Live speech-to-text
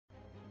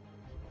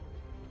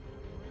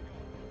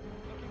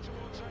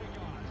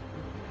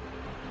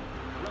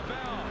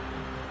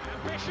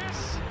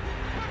Vicious,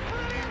 but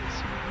brilliant.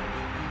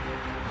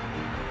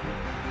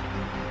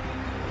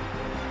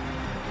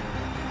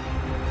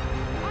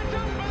 I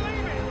don't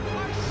believe it. I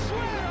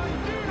swear I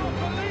do not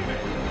believe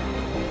it.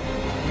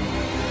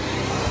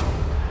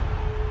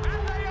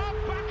 And they are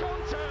back on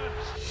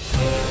terms.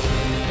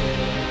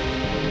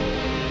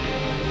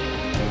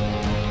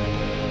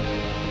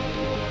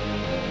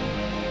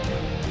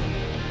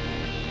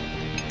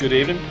 Good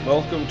evening,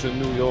 welcome to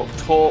New York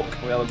Talk.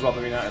 We are the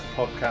Rotherham United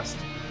podcast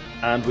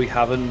and we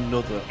have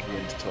another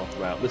win to talk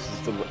about. This is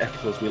the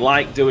episodes we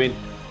like doing.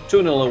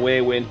 2-0 away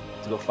win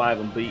to go 5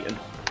 unbeaten.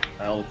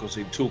 I only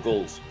conceded 2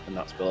 goals in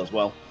that spell as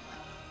well.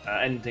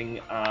 Ending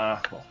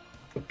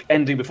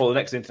before the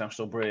next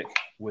international break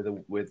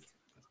with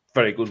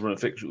very good run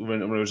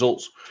of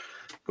results,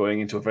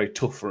 going into a very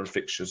tough run of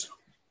fixtures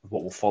of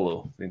what will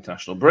follow the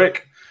international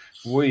break.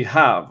 We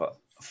have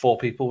 4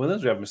 people with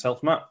us. We have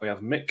myself, Matt. We have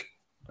Mick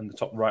in the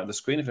top right of the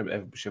screen, if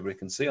everybody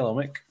can see. Hello,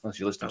 Mick. Unless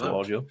you're listening to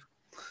audio,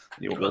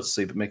 you won't be able to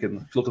see. But Mick, if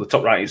you look at the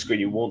top right of your screen,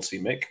 you won't see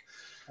Mick.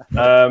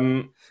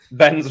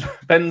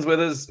 Ben's with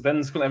us.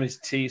 Ben's couldn't have his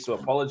tea, so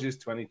apologies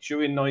to any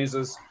chewing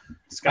noises.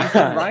 Scampi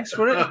and rice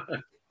for it.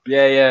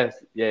 Yeah.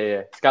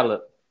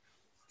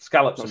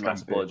 Scallops and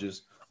rice.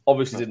 Apologies.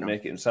 Obviously, didn't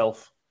make it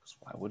himself.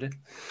 Why would he?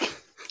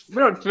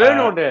 We're not doing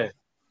all day.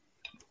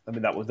 I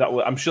mean, that was.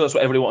 I'm sure that's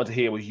what everybody wanted to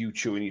hear was you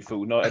chewing your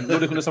food. No, nobody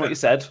could understand what you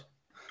said.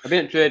 I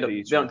didn't train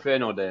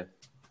all day.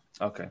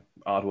 Okay.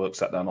 Hard work,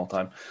 sat down all the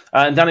time.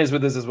 And Danny's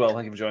with us as well.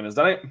 Thank you for joining us,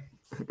 Danny.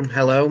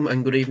 Hello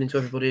and good evening to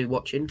everybody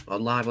watching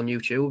live on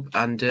YouTube,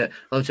 and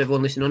hello to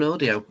everyone listening on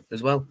audio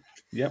as well.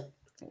 Yep,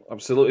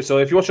 absolutely. So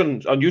if you're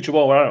watching on YouTube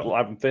or we're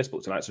live on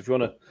Facebook tonight, so if you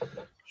want to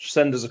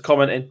send us a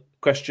comment in,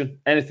 question,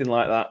 anything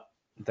like that,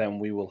 then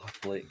we will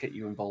happily get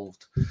you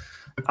involved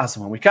as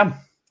and when we can.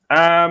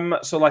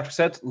 So like I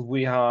said,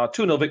 we are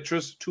 2-0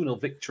 victories,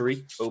 2-0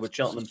 victory over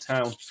Cheltenham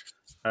Town.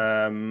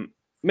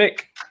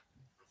 Mick,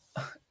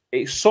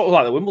 it's sort of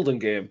like the Wimbledon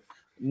game.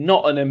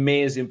 Not an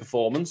amazing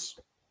performance,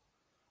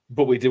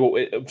 but we did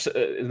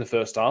in the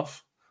first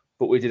half.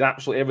 But we did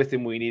absolutely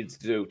everything we needed to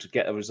do to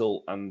get a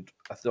result. And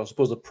I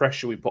suppose the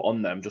pressure we put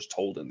on them just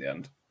told in the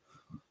end.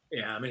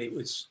 Yeah, I mean, it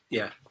was,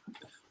 yeah.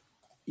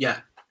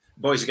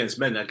 Boys against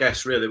men, I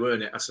guess, really,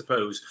 weren't it? I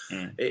suppose.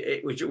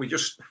 We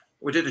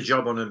did a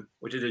job on them.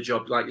 We did a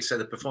job, like you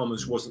said, the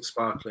performance wasn't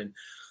sparkling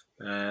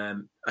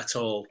at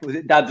all. Was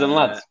it dads and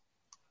lads?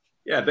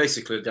 Yeah,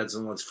 basically dads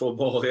and lads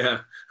football. Yeah,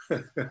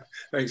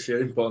 thanks for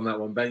your input on that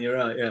one, Ben. You're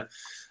right.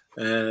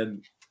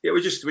 Yeah,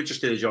 we just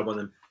did a job on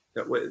them.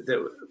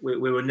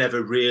 We were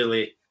never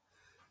really,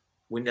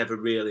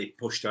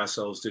 pushed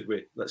ourselves, did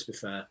we? Let's be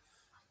fair.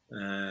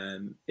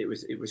 It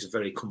was a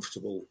very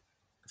comfortable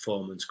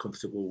performance,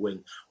 comfortable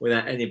win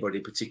without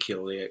anybody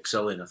particularly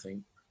excelling, I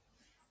think.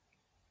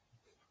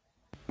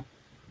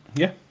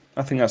 Yeah,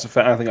 I think that's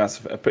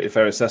a pretty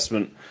fair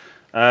assessment.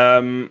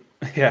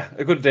 Yeah,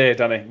 a good day,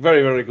 Danny.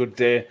 Very, very good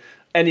day.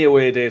 Any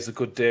away day is a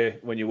good day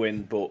when you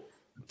win, but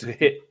to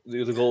hit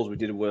the other goals we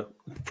did were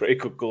pretty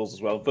good goals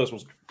as well. First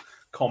was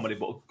comedy,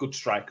 but a good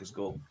striker's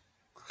goal.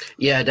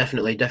 Yeah,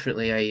 definitely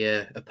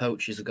a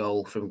poacher's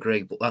goal from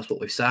Grigg, but that's what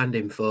we've signed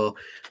him for.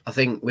 I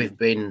think we've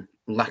been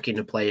lacking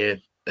a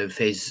player of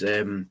his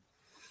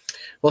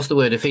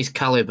of his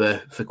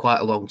calibre for quite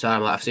a long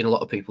time. Like I've seen a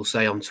lot of people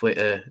say on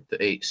Twitter that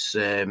it's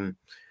the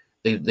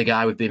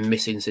guy we've been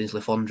missing since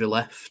Lefondre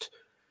left.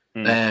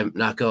 Now,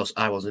 of course,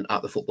 I wasn't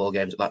at the football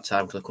games at that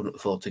time because I couldn't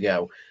afford to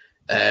go.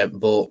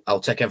 But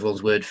I'll take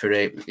everyone's word for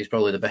it. It's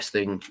probably the best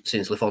thing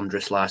since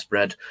Lefondre sliced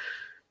bread.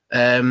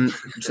 So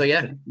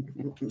yeah,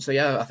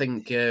 I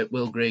think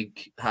Will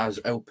Grigg has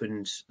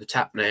opened the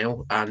tap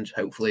now, and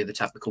hopefully the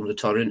tap becomes a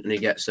torrent, and he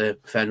gets a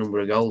fair number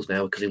of goals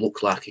now because he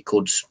looks like he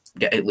could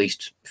get at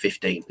least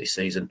 15 this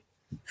season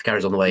if he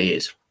carries on the way he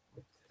is.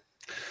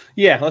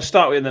 Yeah, let's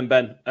start with him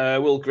then,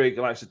 Ben. Will Grigg,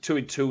 like I said,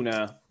 2-2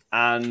 now,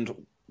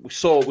 and we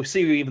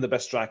see even the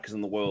best strikers in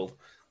the world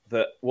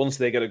that once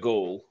they get a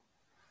goal,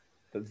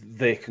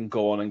 they can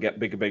go on and get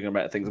bigger and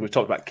better things. And we've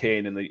talked about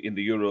Kane in the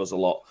Euros a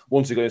lot.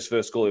 Once he got his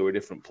first goal, he was a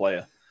different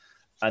player,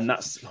 and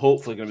that's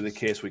hopefully going to be the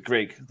case with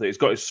Grigg. That he's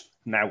got his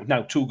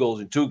now 2 goals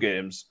in 2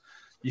 games.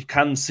 You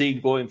can see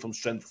going from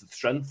strength to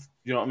strength.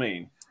 Do you know what I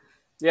mean?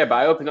 Yeah, but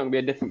I hope he's not going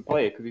to be a different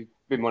player because he's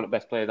been one of the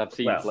best players I've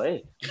seen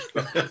play.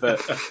 But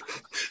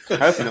I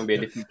hope he's not going to be a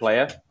different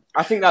player.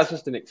 I think that's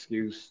just an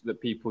excuse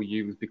that people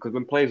use because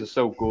when players are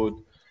so good,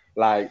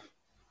 like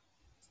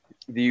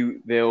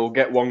they'll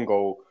get 1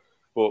 goal,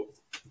 but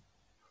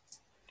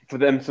for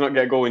them to not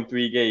get a goal in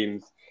 3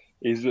 games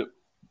is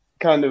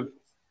kind of...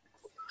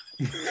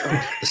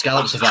 The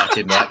scallops have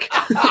acted back.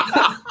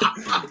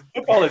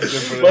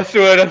 What's the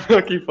word I'm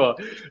looking for?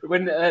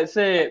 When,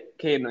 say,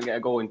 Kane not get a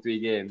goal in 3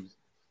 games,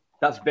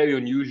 that's very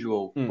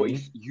unusual, but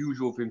it's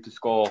usual for him to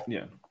score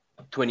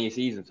 20 a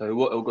season. So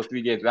he'll go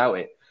 3 games without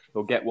it.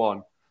 He'll get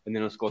 1, and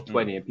then he'll score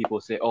 20, and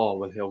people say, oh,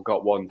 well, he'll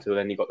got 1, so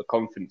then he got the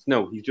confidence.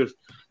 No, he's just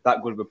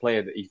that good of a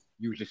player that he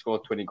usually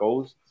scored 20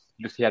 goals.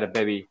 He had a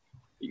very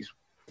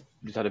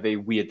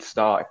weird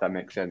start, if that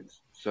makes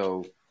sense.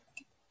 So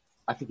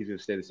I think he's going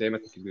to stay the same. I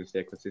think he's going to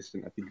stay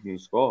consistent. I think he's going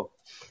to score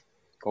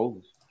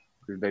goals.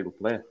 He's a very good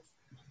player.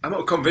 I'm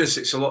not convinced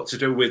it's a lot to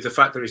do with the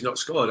fact that he's not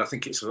scored. I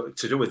think it's a lot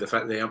to do with the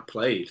fact that he hasn't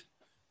played.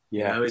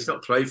 Yeah, You know, he's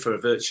not played for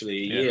virtually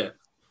a year.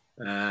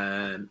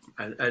 And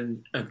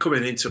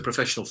coming into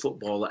professional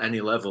football at any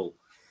level,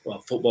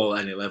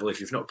 if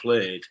you've not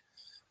played,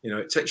 you know,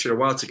 it takes you a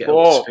while to get up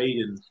to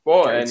speed and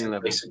sport get at any into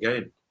level. a decent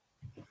game.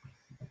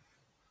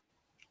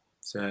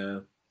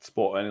 So,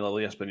 sport at any level,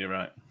 yes, Ben, you're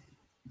right.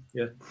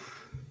 Yeah.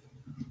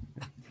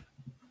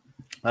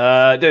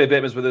 David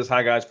Bateman's with us.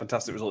 Hi, guys.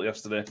 Fantastic result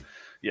yesterday.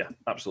 Yeah,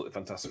 absolutely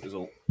fantastic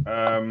result.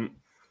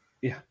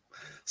 Yeah.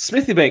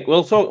 Smithy Bank,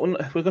 we're going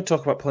to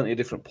talk about plenty of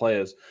different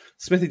players.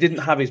 Smithy didn't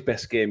have his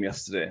best game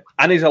yesterday,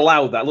 and he's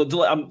allowed that. Look,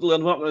 I'm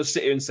not going to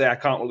sit here and say I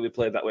can't believe he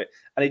played that way.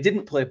 And he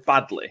didn't play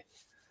badly.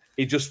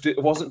 It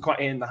wasn't quite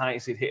in the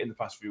heights he'd hit in the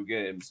past few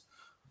games.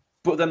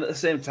 But then at the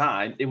same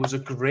time, it was a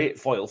great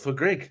foil for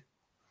Grigg.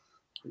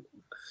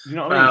 You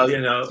know what I mean? Well,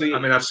 you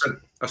know,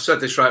 I've said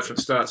this right from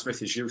the start.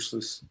 Smith is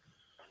useless.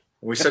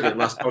 We said it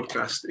last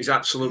podcast. He's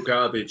absolute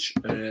garbage.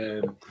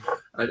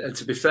 And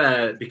to be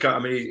fair,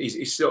 because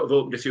he's sort of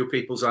opened a few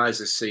people's eyes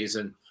this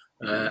season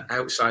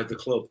outside the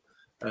club,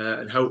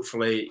 and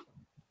hopefully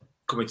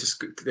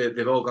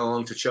they've all gone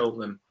along to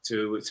Cheltenham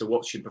to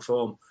watch him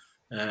perform,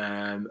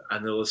 and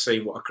they'll have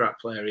seen what a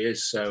crap player he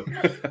is. So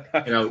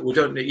you know,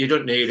 you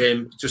don't need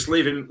him. Just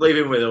leave him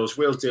with us.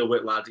 We'll deal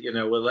with lad. You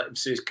know, we'll let him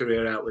see his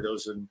career out with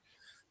us, and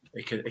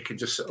he can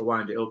just sort of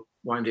wind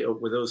it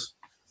up with us.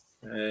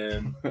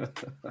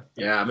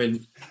 Yeah, I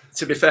mean,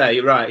 to be fair,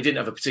 you're right. He didn't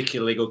have a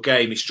particularly good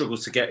game. He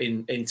struggled to get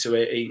into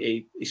it.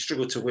 He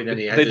struggled to win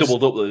any headers. They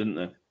doubled up, though, didn't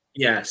they?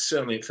 Yeah,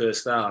 certainly at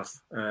first half.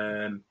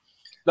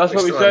 That's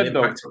what we said,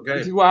 though.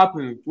 This is what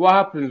happens. What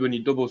happens when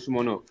you double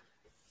someone up?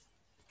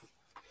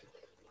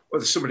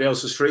 Well, somebody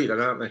else was freed,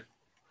 aren't they?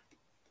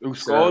 Who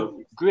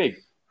scored? Grigg.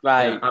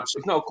 Like,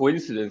 it's not a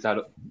coincidence. I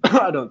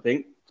don't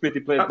think Smithy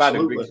plays bad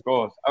and Grigg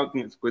scores. I don't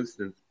think it's a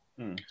coincidence.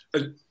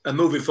 And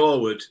moving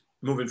forward,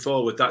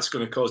 that's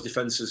going to cause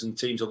defences and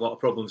teams a lot of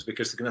problems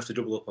because they're going to have to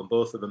double up on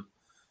both of them.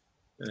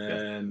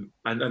 And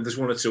there's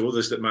one or two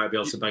others that might be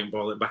able to bank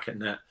ball it back at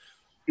net.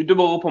 You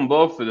double up on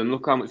both of them.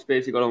 Look how much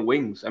space he got on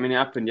wings. I mean, it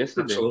happened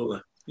yesterday.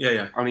 Absolutely.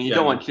 Yeah. I mean, you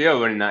don't want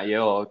Chio running that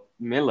year or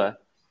Miller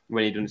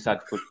when he doesn't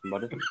decide to punch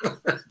somebody.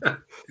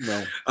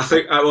 No. I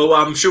think, well,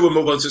 I'm sure we'll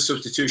move on to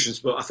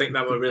substitutions, but I think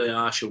that were really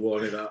harsh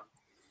warning that.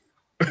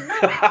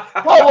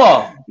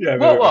 What? Yeah,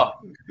 what?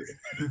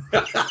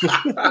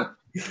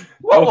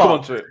 We'll come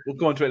on to it. We'll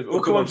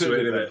come on to it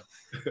in a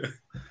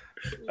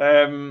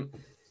bit.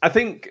 I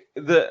think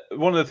that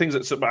one of the things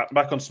that's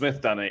back on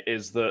Smith, Danny,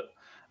 is that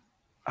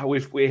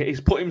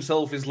he's put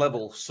his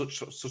level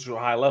such a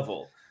high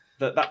level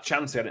that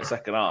chance he had in the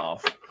second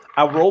half.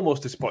 I were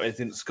almost disappointed he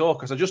didn't score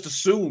because I just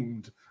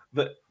assumed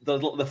that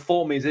the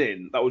form he's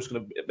in that was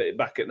going to be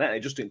back at net. It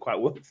just didn't quite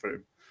work for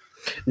him.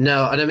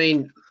 No, and I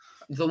mean,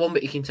 the one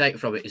bit you can take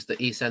from it is that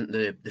he sent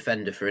the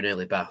defender for an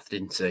early bath,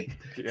 didn't he?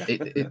 Yeah.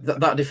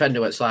 That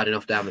defender went sliding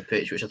off down the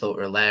pitch, which I thought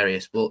were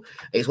hilarious. But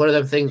it's one of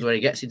them things where he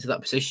gets into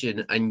that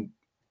position and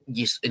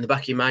in the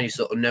back of your mind, you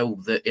sort of know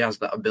that he has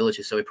that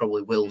ability, so he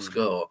probably will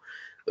score.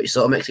 But it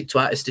sort of makes it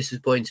twice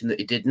disappointing that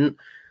he didn't.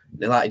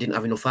 Like he didn't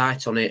have enough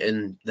height on it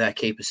and their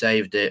keeper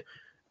saved it.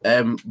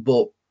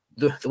 But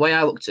the way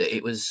I looked at it,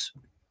 it was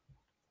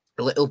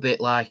a little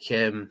bit like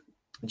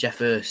Jeff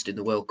Hurst in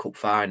the World Cup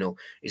final.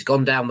 He's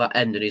gone down that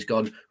end and he's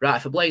gone, right,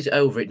 if I blaze it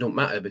over, it don't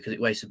matter because it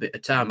wastes a bit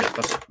of time.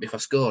 If I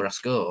score, I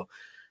score.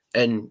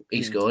 And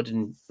he scored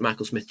and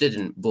Michael Smith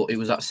didn't. But it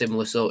was that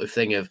similar sort of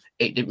thing of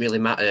it didn't really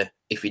matter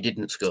if he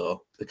didn't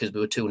score because we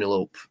were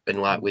 2-0 up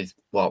and with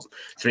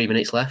 3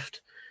 minutes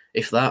left,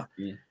 if that.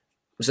 Yeah.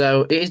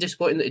 So it is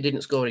disappointing that he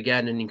didn't score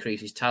again and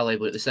increase his tally,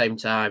 but at the same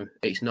time,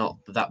 it's not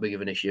that big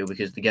of an issue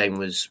because the game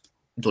was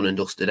done and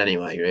dusted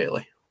anyway,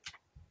 really.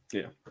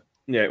 Yeah,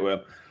 it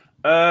will.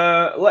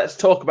 Let's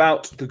talk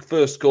about the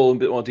first goal in a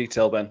bit more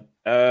detail,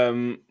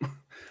 Ben.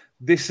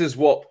 This is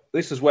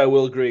where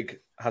Will Grigg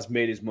has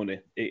made his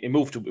money. He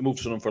moved to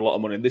Sunderland for a lot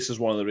of money, and this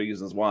is one of the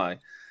reasons why.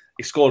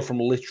 He scored from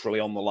literally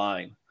on the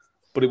line,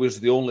 but it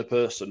was the only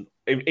person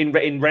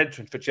in red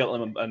for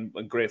Cheltenham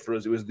and grey for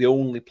us. It was the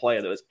only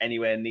player that was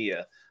anywhere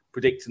near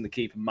predicting the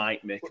keeper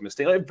might make a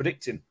mistake. Not even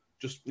predicting,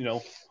 just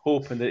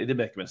hoping that he did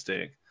make a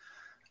mistake.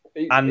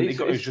 And he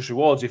got his just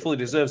rewards. He fully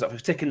deserves that for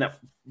taking that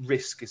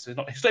risk. It's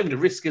not even a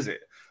risk, is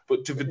it?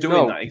 But for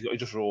doing that, he got his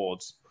just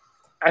rewards.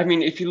 I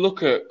mean, if you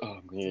look at,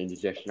 I'm getting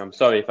indigestion. I'm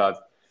sorry if I've.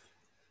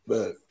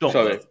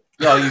 Sorry.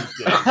 No, you.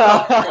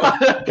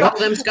 Are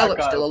them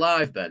scallops still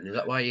alive, Ben? Is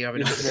that why you're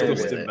having a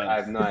disgusting, Ben? I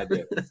have no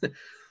idea.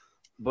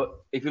 But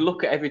if you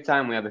look at every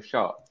time we have a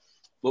shot,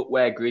 look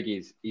where Grigg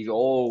is. He's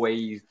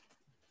always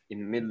in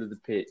the middle of the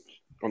pitch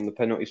on the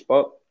penalty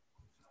spot.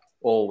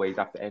 Always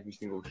after every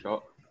single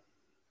shot.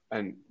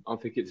 And I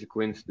think it's a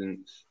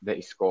coincidence that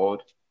he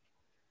scored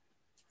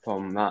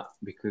from that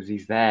because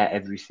he's there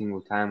every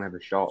single time we have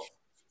a shot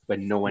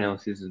when no one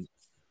else isn't.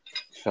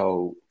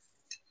 So,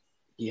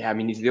 yeah, I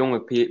mean, he's the only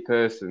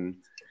person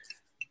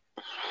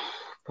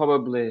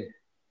probably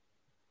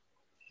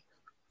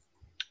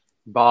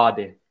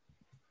Vardy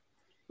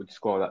would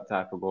score that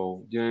type of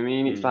goal. Do you know what I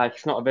mean? It's like,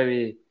 it's not a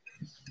very...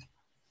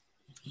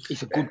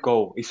 It's a good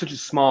goal. It's such a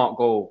smart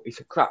goal.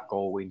 It's a crap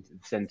goal in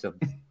the sense of,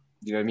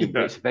 you know what I mean?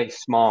 But it's a very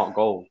smart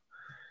goal.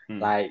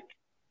 Like,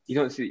 you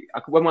don't see...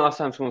 When was the last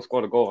time someone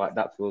scored a goal like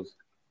that for us?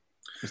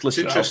 It's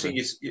interesting.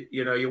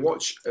 You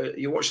watch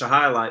the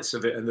highlights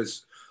of it, and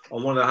there's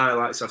on one of the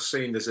highlights I've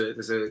seen. There's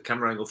a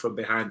camera angle from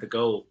behind the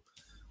goal,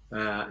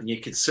 and you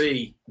can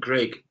see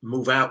Grigg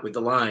move out with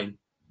the line.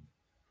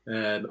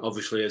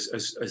 Obviously, as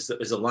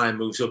the line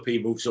moves up, he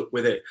moves up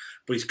with it.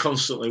 But he's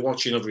constantly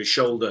watching over his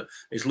shoulder.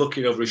 He's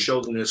looking over his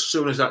shoulder, and as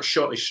soon as that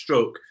shot is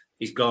struck,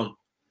 he's gone.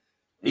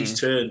 He's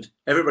turned.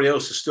 Everybody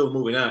else is still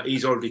moving out.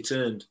 He's already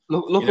turned.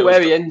 Look at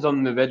where he ends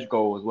on the veg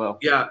goal as well.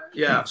 Yeah,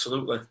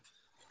 absolutely.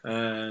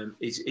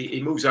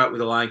 He moves out with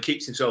the line,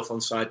 keeps himself on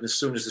side, and as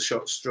soon as the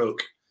shot struck,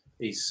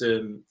 he's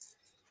turned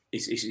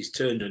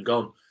and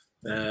gone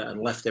and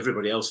left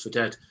everybody else for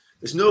dead.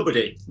 There's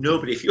nobody.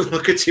 If you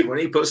look at him when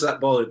he puts that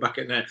ball back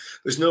in there,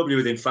 there's nobody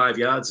within 5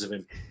 yards of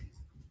him.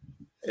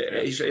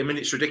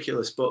 It's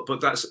ridiculous, but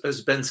that's, as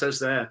Ben says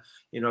there.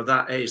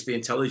 That is the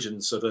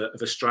intelligence of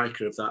a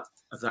striker of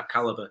that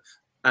caliber.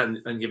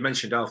 And you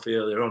mentioned Alfie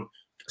earlier on.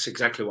 That's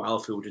exactly what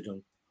Alfie would have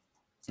done.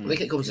 I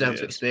think it comes down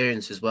to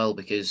experience as well,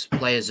 because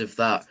players of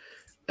that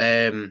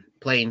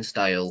playing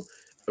style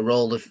are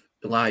all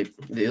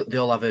they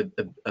all have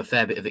a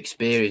fair bit of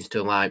experience to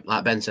them.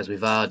 Like Ben says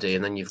with Vardy,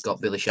 and then you've got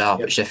Billy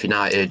Sharp at Sheffield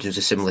United, who's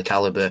a similar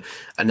calibre,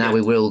 and now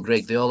with Will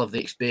Grigg. They all have the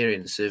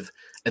experience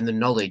and the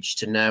knowledge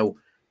to know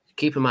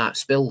keeper might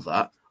spill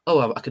that.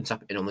 Oh, I can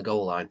tap it in on the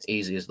goal line,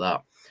 easy as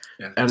that.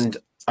 Yeah. And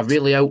I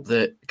really hope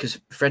that, because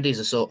Freddie's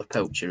a sort of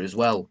poacher as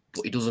well,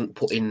 but he doesn't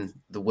put in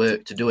the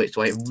work to do it.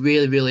 So I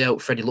really, really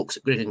hope Freddie looks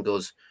at Grigg and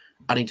goes,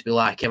 I need to be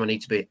like him, I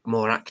need to be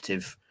more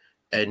active.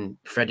 And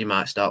Freddie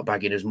might start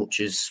bagging as much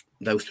as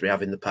those three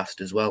have in the past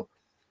as well.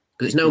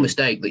 Because it's no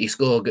mistake that you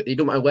score, it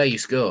don't matter where you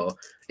score,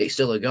 it's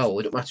still a goal.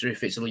 It don't matter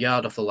if it's a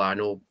yard off the line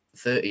or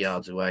 30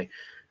 yards away.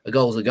 A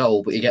goal's a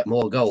goal, but you get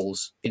more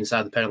goals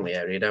inside the penalty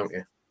area, don't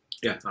you?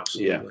 Yeah,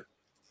 absolutely.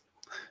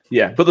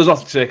 Yeah, but there's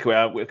nothing to take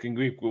away. We'll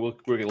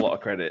give a lot of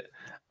credit.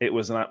 It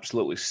was an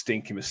absolutely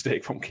stinky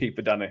mistake from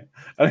keeper Danny.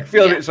 And I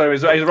feel a bit sorry.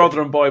 He's a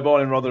Rotherham boy,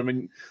 born in Rotherham. I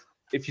mean,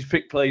 if you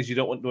pick plays, you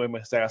don't want to do a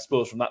mistake. I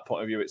suppose from that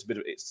point of view,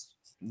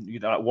 you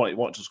don't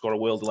want to score a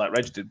worldie like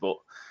Reg did, but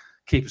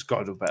keeper's got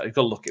to do better. He's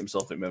got to look at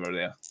himself in the mirror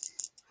there.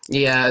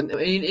 Yeah, I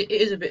mean, it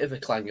is a bit of a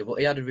clanger, but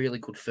he had a really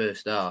good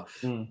first half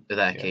for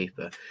their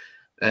keeper.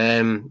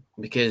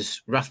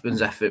 Because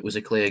Rathbun's effort was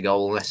a clear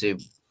goal unless he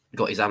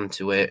got his hand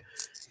to it.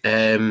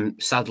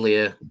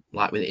 Sadly,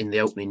 like in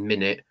the opening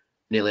minute,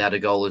 nearly had a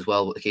goal as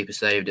well, but the keeper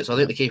saved it. So I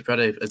think the keeper had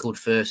a good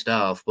first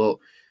half, but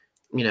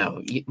we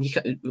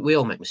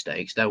all make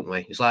mistakes, don't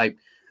we? It's like,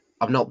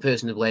 I'm not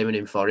personally blaming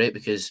him for it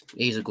because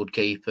he's a good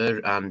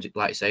keeper, and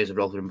like I say, he's a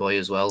Rotherham boy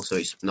as well, so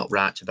it's not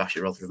right to bash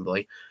a Rotherham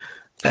boy.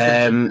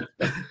 But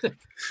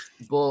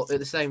at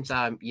the same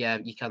time, yeah,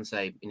 you can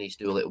say he needs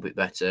to do a little bit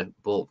better,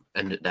 but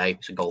end of the day,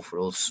 it's a goal for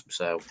us.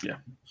 So yeah.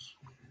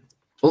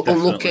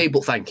 Unlucky,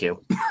 but thank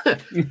you.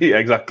 Yeah,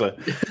 exactly.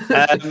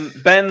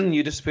 Ben,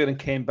 you disappeared and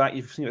came back. I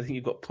think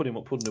you've got pudding.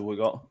 What pudding have we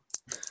got?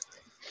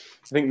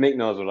 I think Nick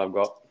knows what I've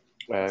got.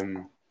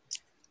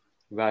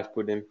 Rice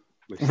pudding.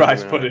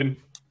 Rice pudding.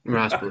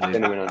 Rice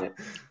pudding. On it.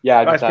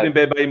 Yeah, rice pudding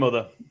made by your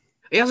mother.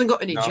 He hasn't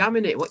got any jam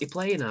in it. What are you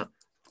playing at?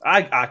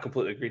 I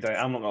completely agree, Danny.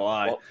 I'm not gonna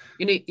lie. What?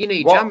 You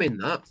need jam in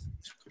that.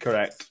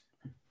 Correct.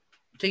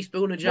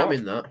 Teaspoon of jam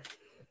in that.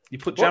 You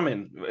put jam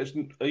in.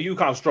 You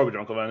can't have strawberry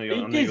jam because I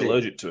know you're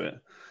allergic to it.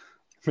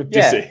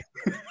 Yeah.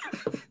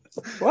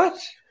 What?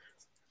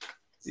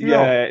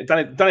 Yeah,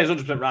 no. Danny's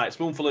 100% right.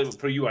 Spoonful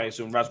for you, I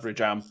assume, raspberry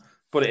jam.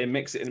 Put it in,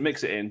 mix it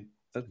in.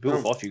 That's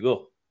beautiful. Off you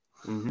go.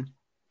 Mm-hmm.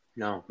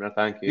 No,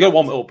 thank you. You got to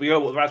warm it up.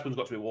 The rice pudding's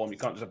got to be warm. You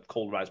can't just have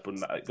cold rice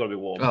pudding. It's got to be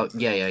warm. Oh,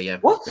 yeah.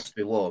 What? It's got to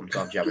be warm.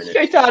 Can't jam in it.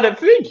 Straight out of the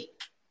fridge.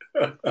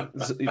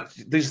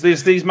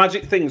 There's these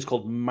magic things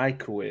called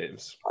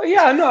microwaves. Oh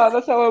yeah, I know.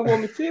 That's how I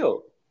warm it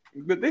feel.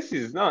 But this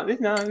is not.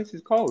 This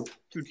is cold.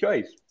 Two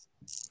choice.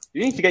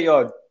 You need to get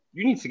your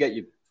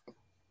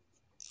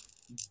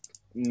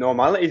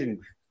normalities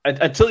in.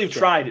 Until you've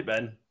tried it,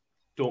 Ben,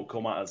 don't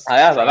come at us. I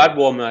have. I've had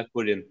warm rice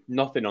pudding.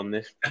 Nothing on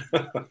this.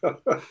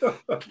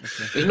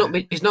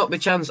 It's not by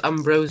chance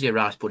ambrosia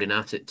rice pudding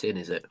out at tin,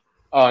 is it?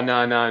 Oh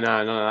no, none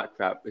of that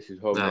crap. This is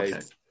homemade.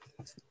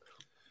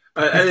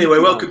 Okay. Anyway,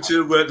 welcome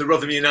to the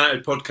Rotherham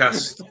United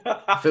podcast.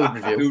 Food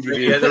review.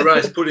 Yeah, the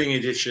rice pudding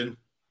edition.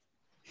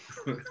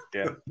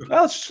 Yeah,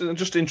 that's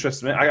just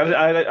interesting.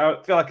 I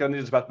feel like I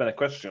needed to ask Ben a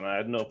question. I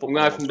had no. I'm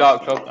gonna have some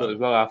dark chocolate as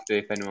well after,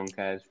 if anyone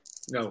cares.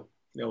 No,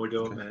 we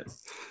don't, mate.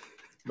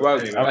 Well,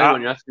 anyway,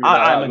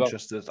 I'm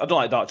interested. I don't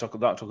like dark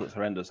chocolate. Dark chocolate's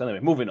horrendous. Anyway,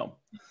 moving on.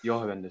 You're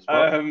horrendous.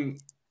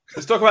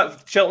 Let's talk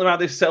about Cheltenham, how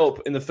they set up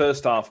in the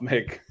first half,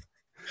 Mick.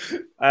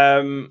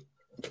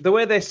 The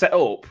way they set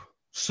up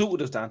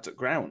suited us down to the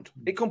ground.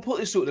 It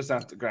completely suited us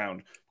down to the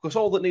ground because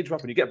all that needs to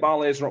happen, you get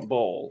Barlaser on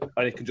ball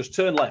and he can just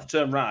turn left,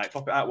 turn right,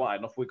 pop it out wide,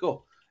 and off we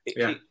go.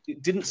 It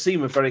didn't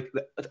seem a very...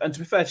 And to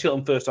be fair,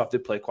 Cheltenham first half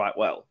did play quite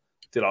well.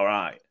 did all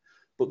right.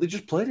 But they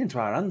just played into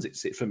our hands,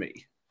 it's it for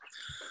me.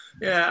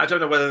 Yeah, I don't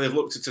know whether they've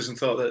looked at us and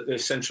thought that the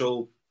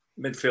central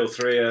midfield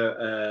three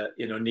are,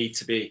 need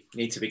to be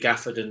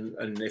gaffered,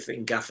 and if they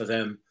can gaffer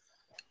them,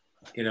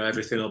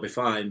 everything will be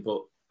fine.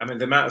 But I mean,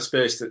 the amount of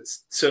space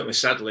that's certainly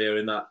sadly are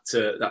in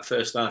that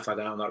first half had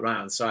on that right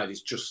hand side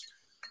is just,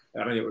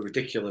 I mean, it was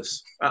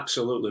ridiculous,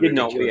 absolutely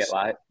ridiculous. Did not wait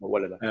like, but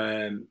whatever.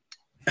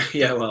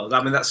 Yeah, well,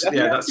 I mean, that's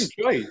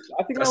choice.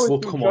 I think I was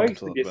too choice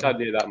to get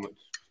Sadly that much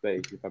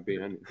space, if I'm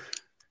being honest.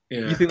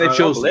 Yeah. You think they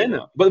chose them?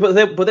 But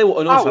they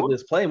wouldn't know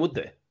Sadler's playing, would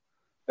they?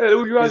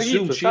 Would you rather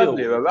get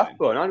Sadly or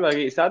Rathbone? I'd rather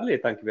get Sadly,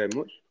 thank you very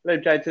much. Let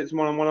him try to take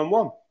someone on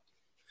one.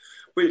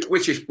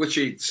 Which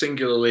he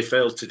singularly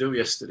failed to do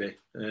yesterday.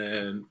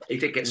 He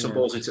did get some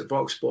balls into the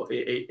box, but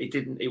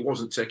he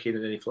wasn't taking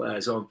any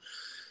players on.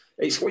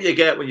 It's what you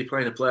get when you're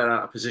playing a player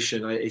out of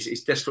position.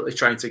 He's desperately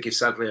trying to give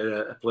Sadly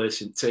a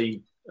place in the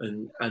team,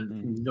 and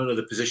none of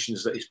the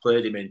positions that he's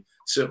played him in,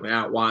 certainly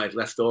out wide,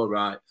 left or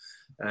right,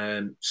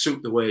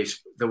 suit the way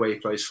he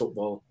plays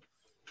football.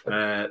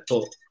 But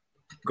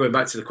going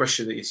back to the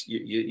question that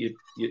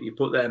you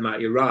put there,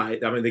 Matt, you're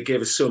right. I mean, they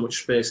gave us so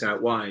much space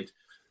out wide.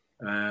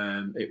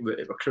 It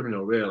was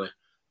criminal, really.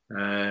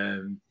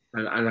 And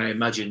I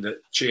imagine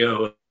that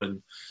Chio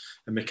and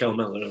Mikel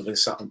Miller have been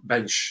sat on the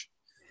bench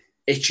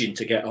itching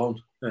to get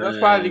on. That's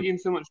why they're giving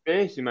so much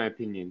space, in my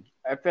opinion.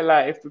 I feel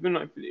like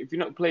if you're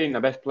not playing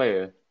the best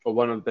player or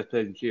one of the best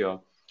players in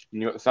Chio,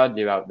 and you've got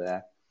Sadly out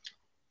there,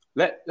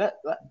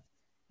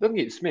 don't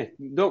get Smith.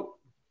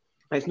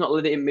 Let's not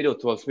let it in middle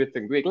towards Smith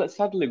and Grigg. Let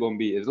Sadly go and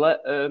beat us. Let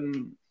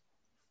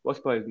what's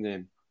the player's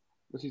name?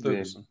 What's his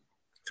name?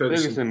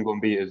 Ferguson go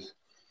and beat us.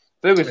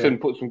 Ferguson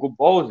put some good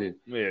balls in.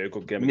 Yeah,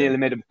 good game. Nearly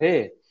made them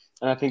pay.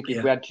 And I think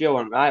if we had Chio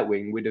on right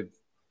wing,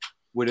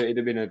 it'd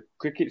have been a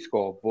cricket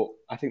score. But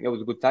I think there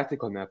was a good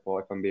tactic on their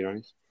part, if I'm being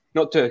honest.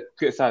 Not to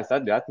criticise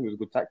Sadly, I think it was a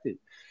good tactic.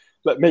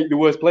 Make the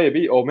worst player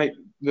beat, or make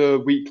the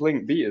weak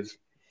link beat us.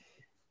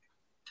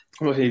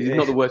 He's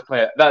not the worst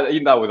player. That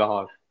was a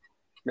hard.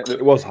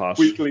 It was harsh.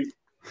 Weak link.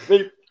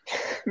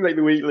 Make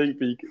the weak link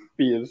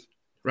beat us.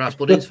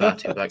 Rasputin's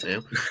farting back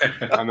now.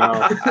 I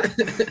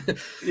know.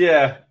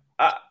 Yeah.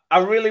 I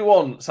really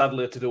want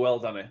Sadler to do well,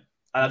 Danny.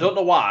 And I don't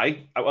know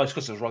why. Well, it's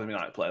because it was Rotherham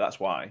United player, that's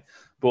why.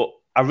 But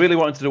I really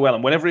want him to do well.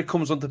 And whenever he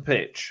comes on the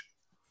pitch,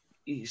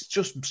 he's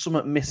just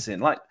something missing.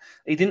 Like,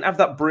 he didn't have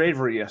that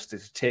bravery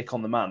yesterday to take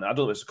on the man. I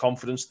don't know if it's a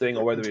confidence thing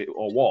or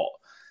what.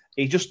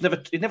 He just never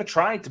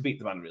tried to beat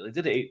the man, really,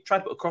 did he? He tried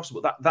to put a cross,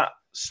 but that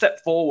step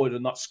forward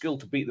and that skill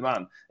to beat the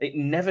man, it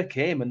never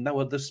came, and now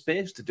had the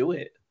space to do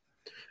it.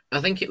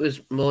 I think it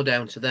was more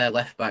down to their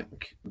left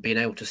back being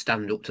able to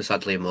stand up to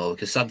Sadlier more,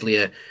 because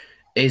Sadlier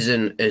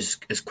isn't as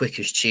quick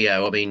as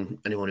Chio. I mean,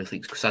 anyone who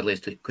thinks Sadlier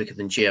is quicker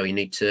than Chio, you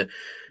need to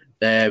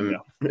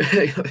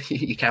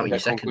you count in your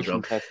seconds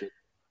wrong.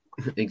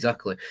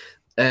 Exactly.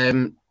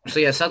 So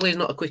yeah, Sadlier's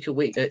not a quicker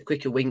wing.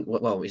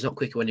 Well, he's not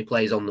quicker when he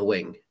plays on the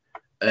wing.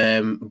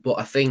 But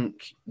I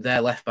think their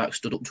left back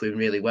stood up to him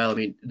really well. I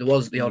mean, there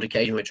was the odd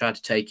occasion where I tried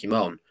to take him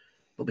on,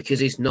 but because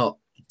he's not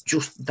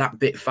just that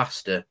bit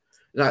faster,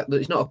 like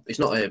it's not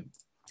a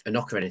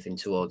knock or anything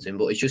towards him,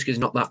 but it's just because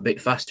he's not that bit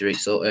faster. It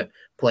sort of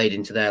played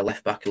into their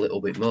left back a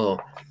little bit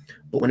more.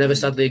 But whenever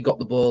Sadly got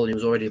the ball and he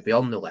was already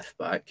beyond the left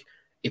back,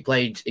 he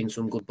played in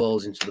some good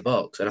balls into the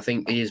box. And I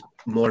think he is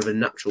more of a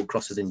natural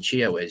crosser than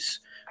Chio is.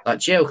 Like,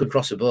 Chio could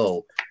cross a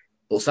ball,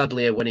 but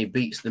Sadly, when he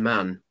beats the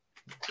man,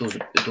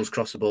 does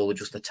cross the ball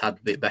just a tad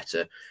bit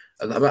better.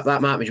 And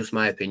that might be just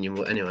my opinion,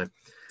 but anyway.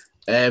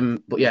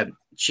 But yeah,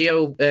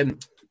 Chio,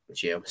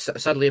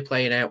 Sadly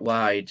playing out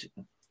wide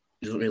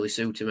doesn't really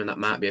suit him, and that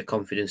might be a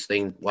confidence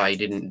thing why he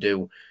didn't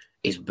do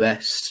his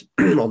best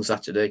on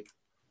Saturday.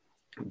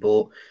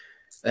 But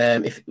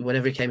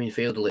whenever he came in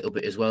field a little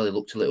bit as well, he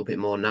looked a little bit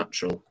more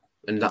natural,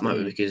 and that might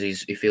be because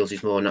he feels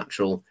he's more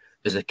natural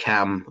as a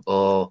cam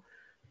or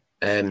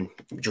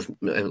just a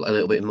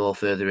little bit more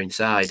further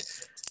inside.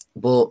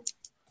 But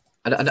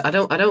I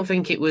don't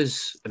think it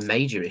was a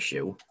major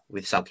issue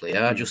with Sadly.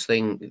 I just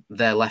think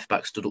their left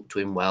back stood up to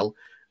him well,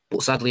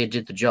 but Sadly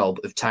did the job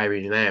of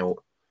tiring him out.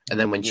 And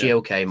then when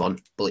Chio came on,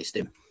 blitzed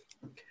him.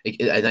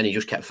 And then he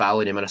just kept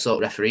fouling him. And I saw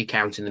the referee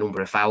counting the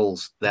number of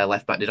fouls their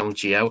left back did on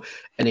Chio.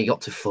 And he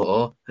got to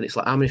 4. And it's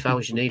like, how many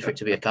fouls do you need for it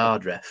to be a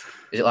card,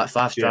 ref? Is it like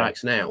 5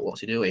 strikes now? What's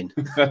he doing?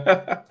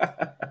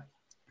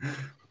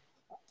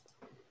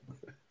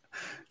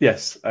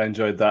 Yes, I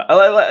enjoyed that.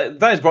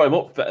 Danny's brought him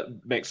up,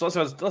 Mick. So let's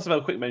have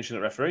a quick mention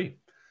at referee.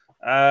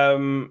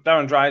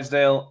 Darren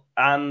Drysdale.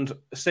 And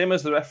same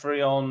as the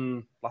referee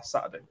on last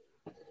Saturday.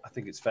 I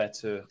think it's fair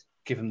to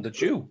give him the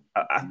due.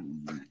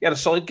 He had a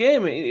solid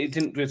game. He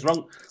didn't do it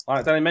wrong.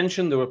 Like Danny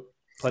mentioned, there were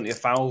plenty of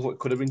fouls that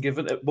could have been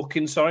given at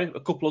bookings. A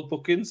couple of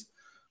bookings.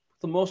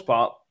 For the most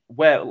part,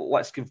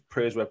 let's give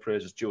praise where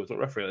praise is due. I thought the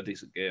referee had a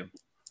decent game.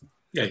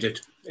 Yeah,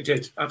 he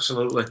did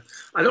absolutely.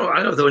 I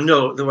know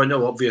there were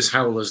no obvious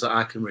howlers that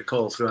I can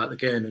recall throughout the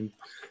game,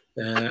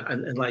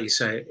 and like you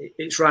say,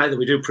 it's right that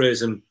we do praise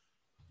them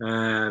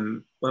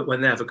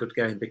when they have a good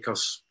game,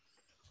 because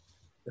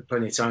there are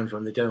plenty of times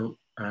when they don't.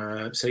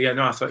 So yeah,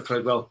 no, I thought he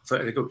played well. I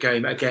thought he had a good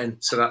game again.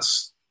 So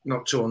that's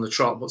not 2 on the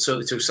trot, but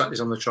certainly 2 Saturdays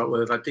on the trot where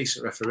they've had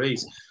decent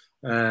referees.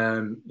 You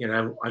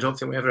know, I don't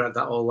think we ever had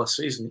that all last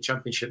season in the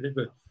Championship, did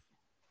we?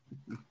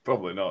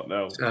 Probably not.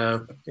 No.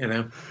 So you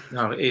know,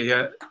 no,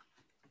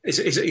 he's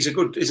a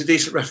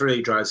decent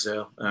referee,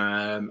 Drysdale,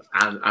 and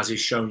as he's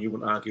shown, you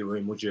wouldn't argue with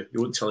him, would you? You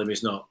wouldn't tell him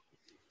he's not.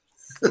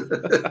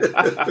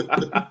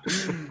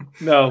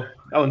 No,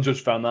 Alan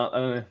Judge found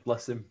that.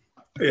 Bless him.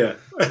 Yeah.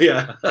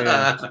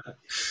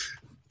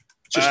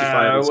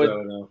 Justified.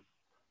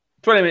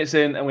 20 minutes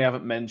in, and we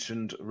haven't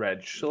mentioned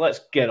Reg. So let's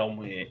get on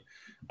with it.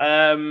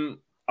 I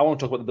want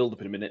to talk about the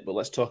build-up in a minute, but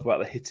let's talk about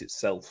the hit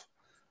itself.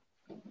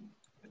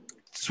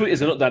 Sweet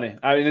as a nut, Danny.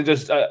 I mean,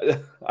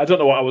 I don't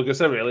know what I was going to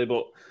say really,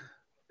 but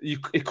he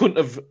couldn't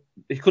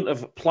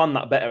have planned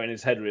that better in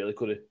his head, really,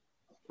 could he?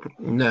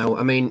 No,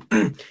 I mean,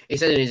 he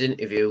said in his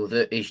interview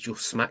that he's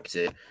just smacked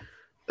it,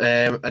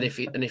 and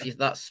if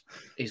that's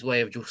his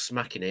way of just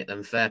smacking it,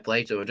 then fair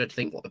play to him. I don't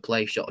think what the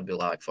play shot would be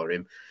like for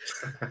him.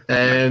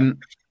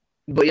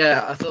 But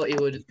yeah, I thought he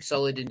was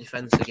solid in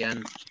defence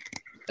again,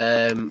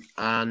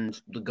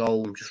 and the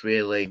goal just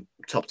really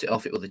topped it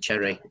off. It was a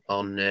cherry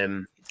on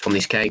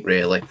this cake,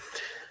 really.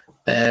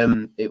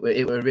 It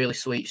was a really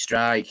sweet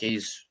strike.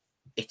 He's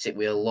hit it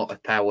with a lot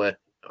of power.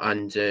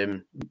 And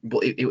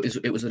but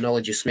it was the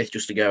knowledge of Smith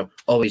just to go,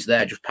 oh, he's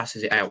there, just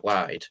passes it out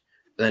wide.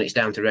 And then it's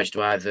down to Reg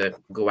to either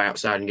go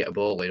outside and get a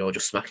ball in or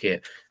just smack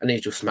it. And he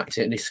just smacked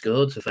it and he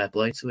scored, so fair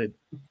play to him.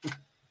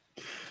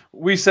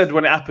 We said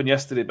when it happened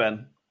yesterday,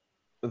 Ben,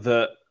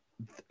 that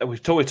we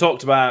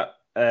talked about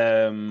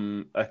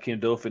Akeem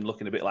Dauphin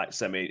looking a bit like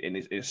Semi in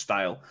his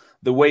style.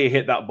 The way he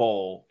hit that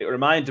ball, it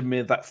reminded me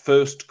of that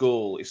first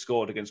goal he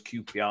scored against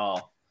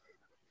QPR.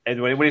 And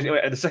when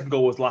the second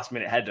goal was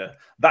last-minute header,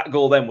 that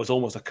goal then was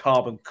almost a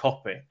carbon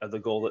copy of the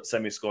goal that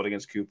Semi scored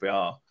against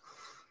QPR.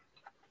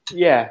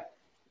 Yeah.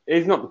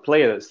 He's not the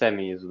player that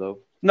Semi is, though.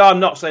 No,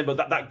 I'm not saying, but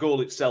that goal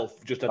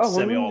itself just had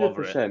Semi all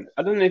over it.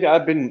 I don't know if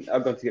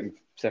I've got to get my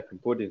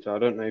second pudding, so I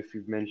don't know if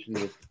you've mentioned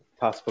the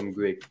pass from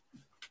Grigg.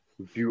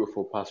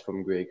 Beautiful pass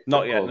from Grigg.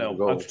 Not yet, no.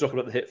 I'm just talking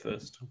about the hit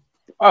first.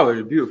 Oh, it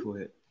was a beautiful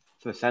hit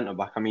for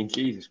centre-back. I mean,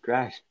 Jesus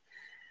Christ.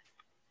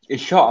 He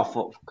shot, I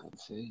thought, for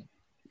God's sake.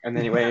 And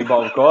then he went in the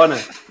bottom corner.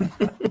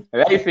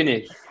 Right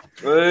finish.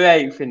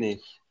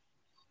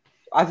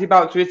 As he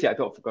about to hit it, I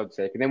thought, for God's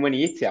sake. And then when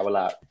he hit it, I was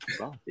like,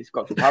 wow, he's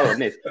got some power on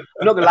this.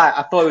 I'm not going to lie,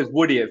 I thought it was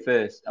Woody at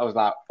first. I was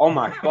like, oh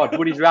my God,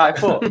 Woody's right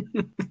foot.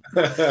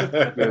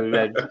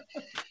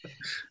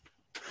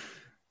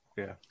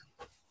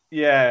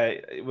 Yeah,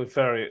 it was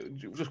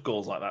just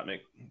goals like that,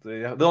 Mick.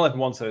 They only happen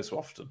once every so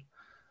often.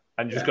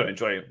 And you just got to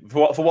enjoy it.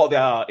 For what they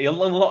are,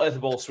 he'll not hit the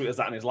ball sweet as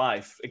that in his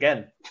life.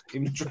 Again,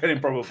 in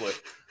training probably.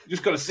 You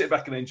just got to sit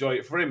back and enjoy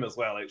it for him as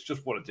well. It's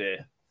just what a day.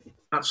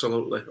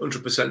 Absolutely,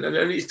 100%. And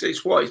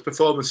it's what his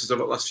performances of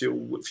the last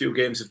few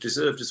games have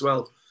deserved as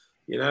well.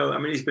 You know, I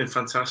mean, he's been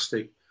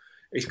fantastic.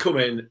 He's come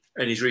in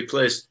and he's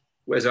replaced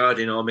Wes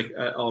Harding or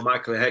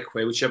Michael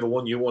Heckway, whichever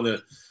one you want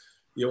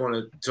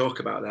to talk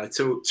about there.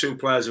 Two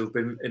players who've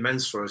been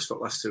immense for us for the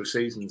last 2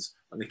 seasons,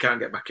 and they can't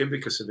get back in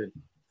because of him.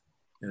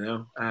 You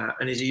know,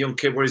 and he's a young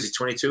kid. Where is he?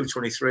 22,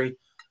 23.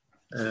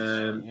 You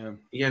know,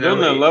 he's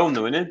on loan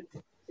though, isn't he?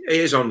 He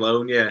is on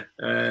loan, yeah.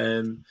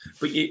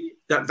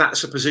 But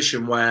that's a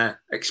position where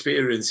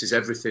experience is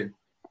everything.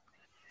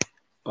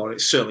 Or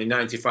it's certainly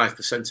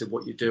 95% of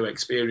what you do.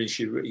 Experience,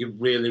 you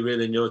really,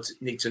 really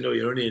need to know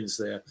your onions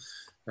there.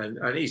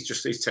 And he's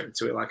taken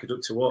to it like a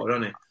duck to water,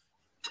 hasn't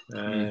he?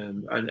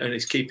 And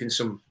he's keeping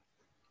some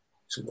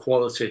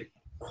quality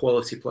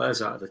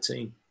players out of the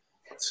team.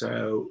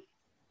 So,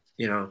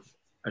 you know,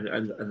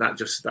 and that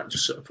just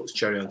sort of puts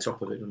cherry on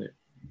top of it, doesn't it?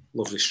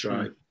 Lovely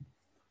strike.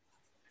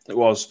 It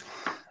was.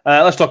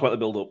 Let's talk about the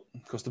build-up,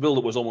 because the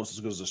build-up was almost as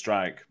good as the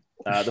strike.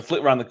 The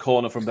flick around the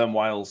corner from Ben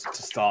Wiles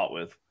to start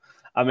with.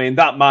 I mean,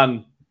 that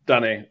man,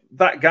 Danny,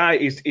 that guy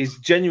is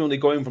genuinely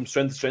going from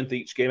strength to strength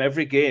each game.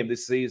 Every game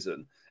this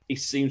season, he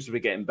seems to be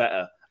getting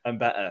better and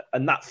better.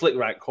 And that flick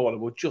right corner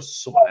was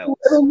just something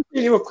else.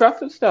 You were crap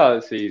at the start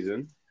of the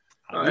seaon.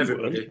 Not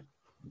everybody.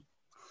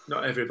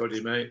 Not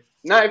everybody, mate.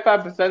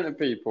 95% of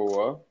people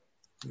were.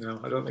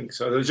 No, I don't think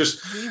so. They're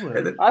just.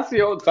 I see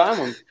it all the time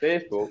on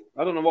Facebook.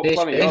 I don't know what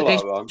planet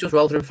you're on. Just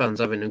Rotherham fans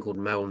having a good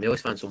moan. They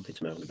always find something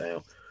to moan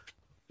about.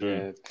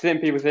 Yeah. Seeing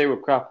people say we're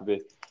crap a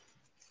bit.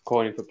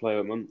 Calling for player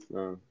of the month.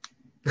 No.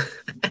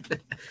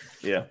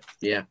 Yeah.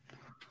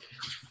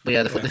 But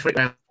yeah, the flick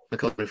round the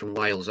corner from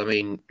Wales. I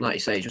mean, like you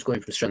say, just going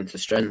from strength to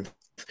strength.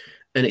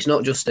 And it's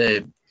not just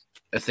a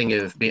thing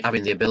of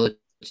having the ability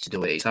to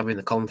do it, it's having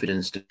the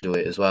confidence to do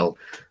it as well.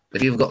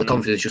 If you've got the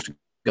confidence just to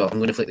go, I'm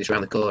going to flick this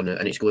around the corner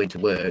and it's going to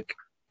work,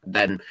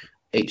 then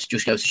it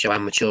just goes to show how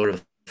mature of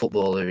a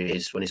footballer he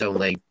is when he's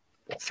only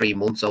 3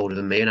 months older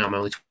than me and I'm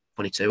only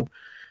 22.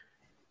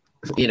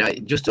 You know,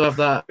 just to have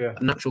that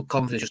natural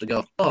confidence just to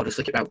go, oh, just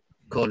flick it around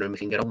the corner and we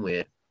can get on with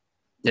it.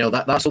 You know,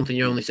 that's something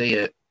you only see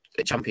at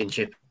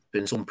Championship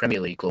and some Premier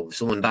League clubs.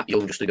 Someone that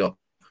young just to go,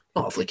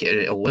 oh, I'll flick it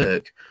and it'll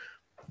work.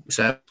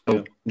 So,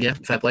 yeah,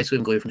 fair play to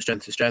him going from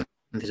strength to strength.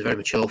 He's a very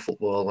mature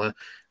footballer,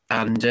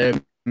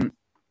 and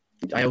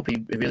I hope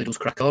he really does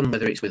crack on,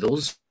 whether it's with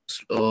us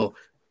or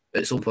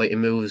at some point he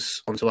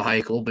moves onto a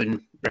higher club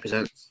and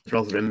represents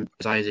Rotherham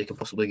as high as he can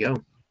possibly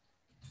go.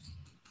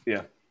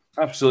 Yeah,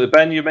 absolutely.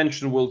 Ben, you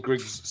mentioned Will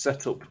Grigg's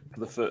setup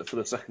for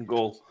the second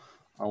goal.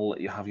 I'll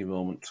let you have your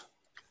moment.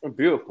 Oh,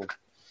 beautiful.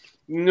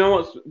 You know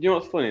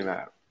what's funny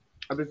about it?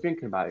 I've been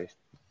thinking about this.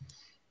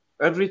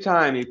 Every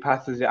time he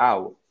passes it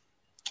out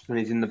when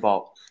he's in the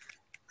box,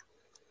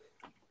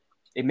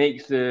 it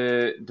makes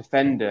the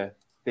defender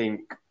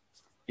think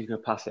he's going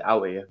to pass it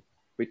out here,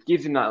 which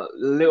gives him that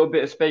little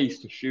bit of space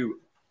to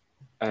shoot.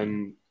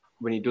 And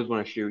when he does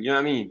want to shoot, you know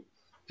what I mean?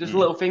 Just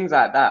little things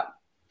like that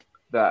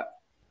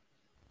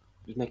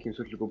just make him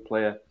such a good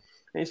player.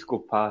 And it's a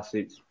good pass.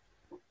 It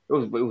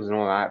was an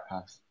alright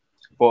pass.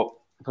 But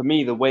for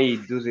me, the way he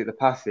does it, the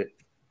pass it,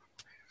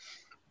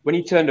 when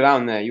he turned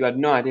around there, you had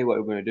no idea what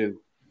they were going to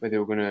do. Whether they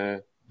were going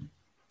to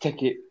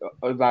take it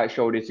right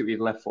shoulder to his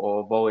left foot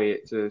or volley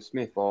it to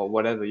Smith or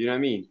whatever, you know what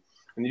I mean?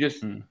 And it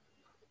just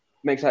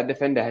makes that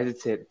defender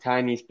hesitate the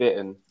tiniest bit,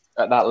 and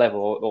at that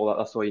level,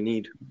 that's all you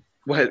need.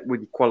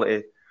 With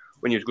quality,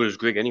 when you're as good as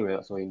Grigg anyway,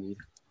 that's all you need.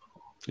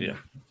 Yeah.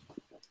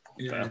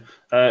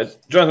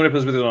 Jonathan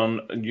Rippler's with us on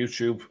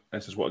YouTube.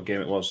 This is what a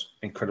game it was.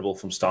 Incredible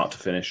from start to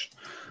finish.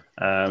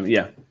 We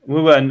had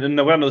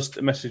another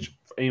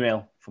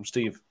email from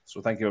Steve.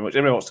 So thank you very much.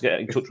 Everyone wants to get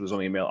in touch with us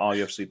on email,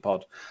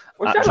 rufcpod.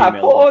 What's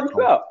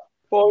that?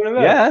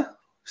 Yeah.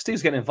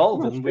 Steve's getting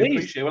involved, and we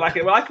appreciate it. We like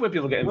it when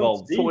people get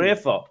involved. That's what we're here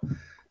for.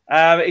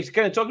 He's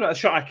kind of talking about the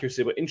shot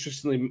accuracy, but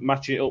interestingly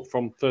matching it up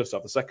from first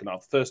half to second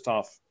half. First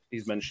half,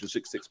 he's mentioned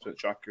 66%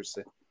 shot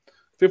accuracy,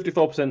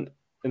 54%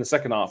 in the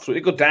second half. So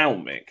it go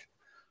down, Mick.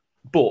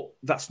 But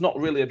that's not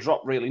really a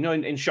drop, really. You know,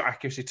 in shot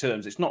accuracy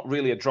terms, it's not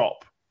really a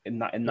drop in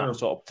that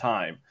sort of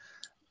time.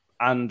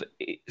 And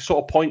it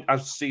sort of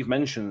as Steve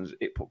mentions,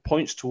 it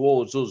points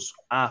towards us,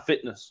 our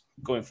fitness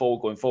going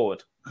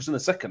forward. Because in the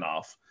second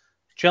half,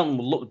 Cheltenham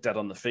will look dead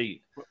on the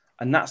feet.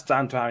 And that's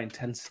down to our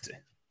intensity.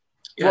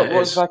 Yeah,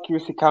 what's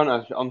accuracy count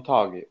as on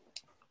target?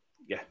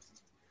 Yeah.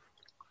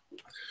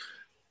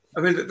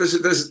 I mean,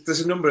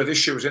 there's a number of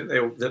issues, isn't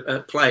there,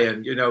 at play,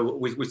 and you know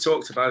we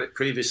talked about it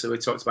previously. We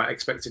talked about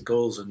expected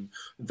goals and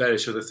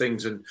various other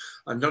things, and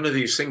none of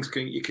these things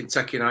you can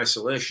take in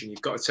isolation.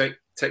 You've got to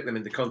take them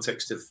in the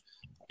context of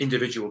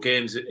individual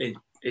games, in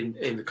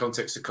the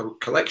context of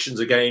collections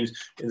of games,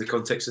 in the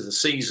context of the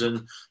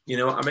season. You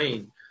know what I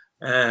mean?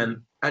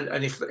 And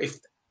if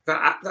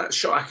that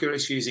shot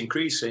accuracy is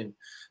increasing,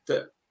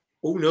 that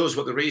who knows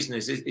what the reason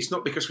is? It's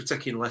not because we're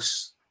taking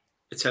less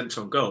attempts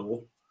on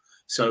goal.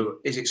 So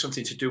is it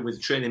something to do with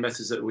the training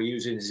methods that we're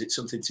using? Is it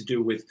something to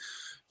do with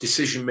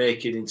decision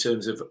making in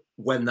terms of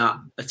when that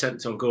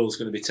attempt on goal is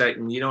going to be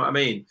taken? You know what I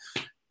mean?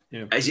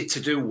 Yeah. Is it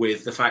to do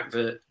with the fact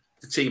that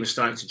the team is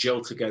starting to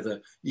gel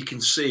together? You can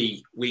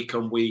see week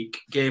on week,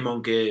 game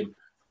on game,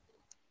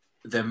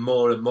 they're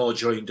more and more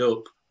joined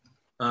up,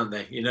 aren't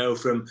they? You know,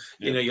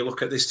 you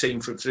look at this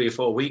team from 3 or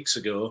 4 weeks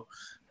ago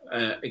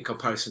in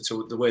comparison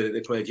to the way that they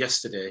played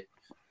yesterday.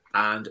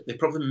 And they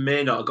probably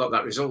may not have got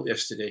that result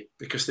yesterday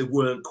because they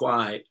weren't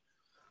quite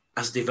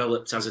as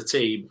developed as a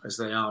team as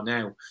they are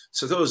now.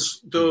 So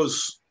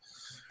those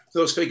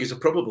figures are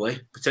probably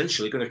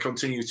potentially going to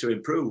continue to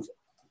improve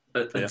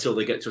until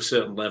they get to a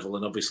certain level,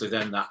 and obviously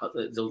then that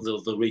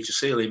they'll reach a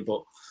ceiling.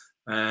 But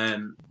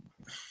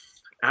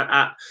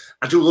I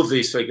do love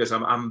these figures. I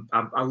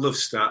love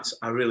stats.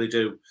 I really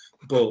do.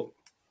 But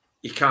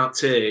you can't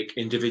take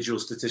individual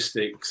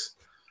statistics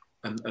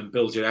and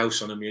build your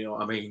house on them, you know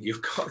what I mean?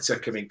 You've got to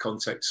take them in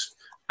context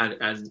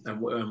and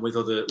with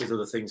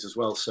other things as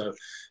well. So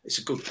it's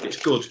good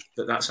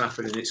that that's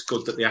happening. It's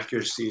good that the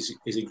accuracy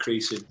is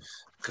increasing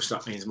because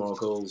that means more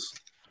goals.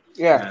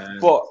 Yeah,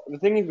 but the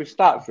thing is with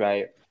stats,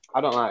 right?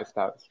 I don't like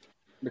stats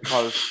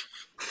because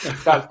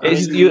stats.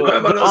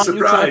 I'm not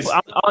surprised.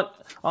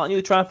 Aren't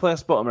you trying to play a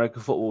spot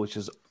American football, which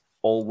is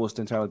almost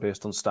entirely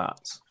based on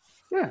stats?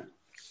 Yeah.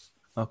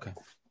 Okay.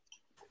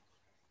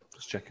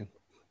 Just checking.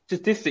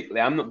 Statistically,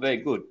 I'm not very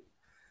good.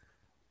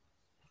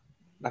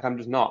 I'm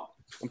just not.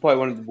 I'm probably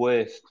one of the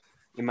worst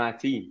in my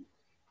team,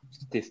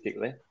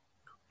 statistically.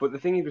 But the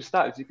thing is with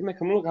stats, you can make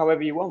them look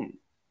however you want.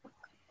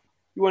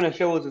 You want to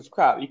show us as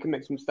crap, you can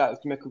make some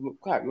stats to make us look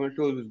crap. You want to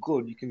show us as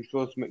good, you can show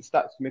us some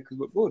stats to make us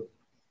look good.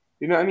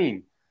 You know what I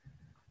mean?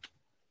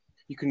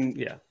 You can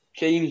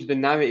change the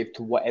narrative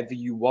to whatever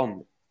you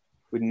want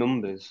with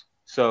numbers.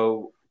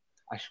 So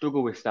I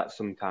struggle with stats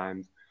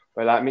sometimes.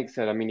 But like Mick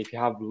said, I mean, if you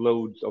have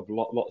lots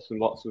and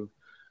lots of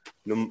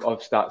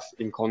stats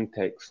in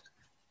context,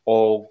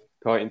 all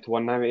put into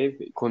one narrative,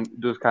 it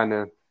does kind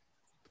of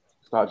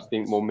start to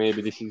think, well,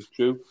 maybe this is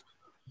true.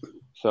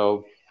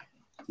 So,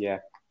 yeah,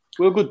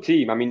 we're a good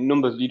team. I mean,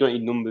 numbers. You don't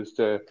need numbers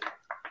to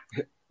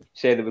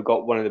say that we've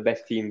got one of the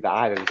best teams that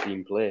I've ever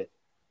seen play.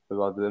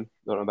 Rather than,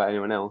 don't know about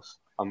anyone else.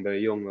 I'm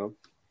very young though.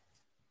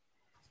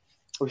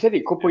 We said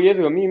it a couple of years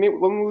ago.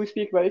 When we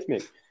speak about this,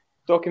 Mick,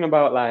 talking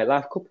about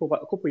a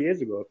couple of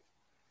years ago,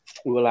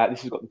 we were like,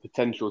 this has got the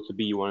potential to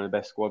be one of the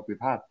best squads we've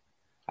had.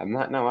 And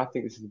right now, I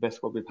think this is the best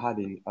squad we've had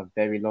in a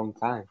very long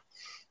time.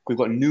 We've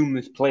got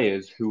numerous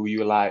players who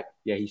you're like,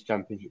 yeah, he's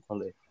championship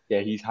quality. Yeah,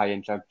 he's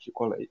high-end championship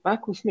quality.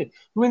 Michael Smith.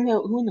 Who in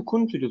the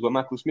country does what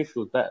Michael Smith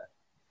does better?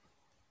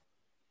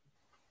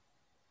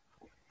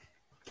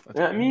 You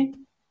know what I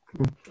mean?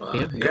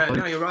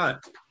 No, you're right.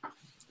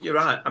 You're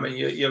right. I mean,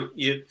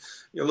 you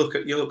look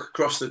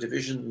across the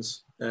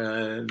divisions,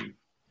 and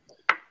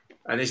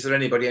is there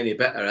anybody any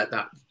better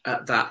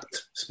at that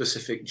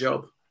specific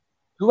job?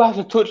 Who has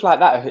a touch like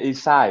that at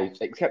his size,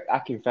 except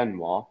Akin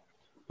Fenmore?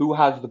 Who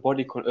has the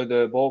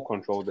ball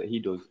control that he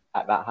does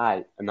at that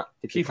height and that?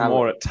 Kiefer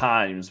Moore at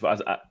times,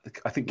 but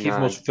I think Kiefer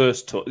Moore's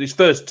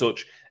first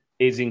touch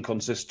is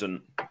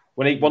inconsistent.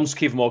 Once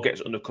Kiefer Moore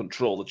gets under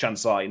control, the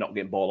chances are you're not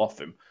getting ball off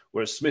him.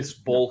 Whereas Smith's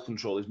ball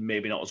control is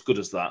maybe not as good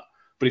as that,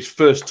 but his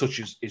first touch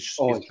is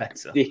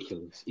better.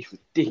 Ridiculous! It's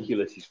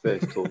ridiculous. His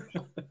first touch,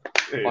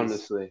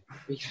 honestly,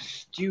 it's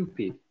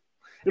stupid.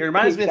 It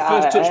reminds me of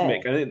first touch,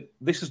 Mick. I think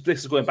this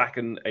is going back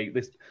and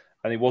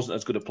he wasn't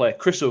as good a player.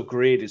 Chris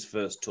O'Grady's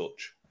first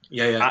touch,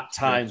 at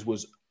times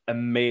was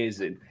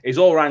amazing. His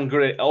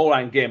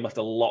all-round game left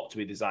a lot to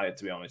be desired.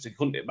 To be honest, he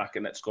couldn't hit back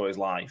and net score his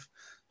life.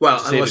 Well,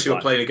 unless you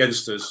were playing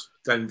against us,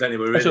 then he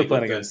were really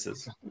playing against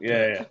us.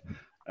 Yeah.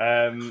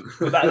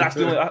 But that's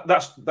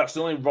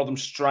the only Rotherham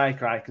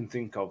striker I can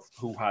think of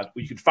who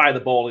you could fire the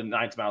ball in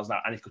 90 miles an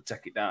hour and he could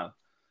take it down.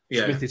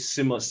 Yeah. Smith is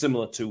similar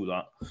to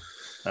that.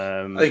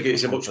 I think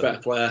he's a much better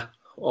player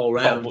all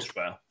round. Much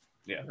better.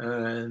 Yeah.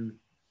 And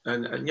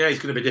he's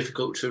going to be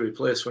difficult to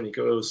replace when he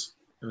goes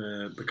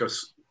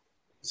because,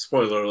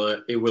 spoiler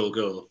alert, he will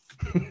go.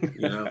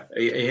 You know,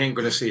 he ain't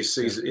going to see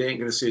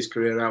his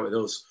career out with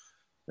us.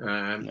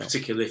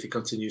 Particularly if he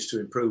continues to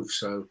improve.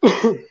 So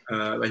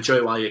enjoy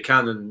it while you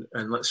can,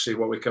 and let's see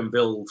what we can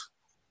build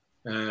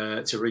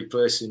to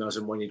replace him as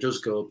and when he does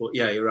go. But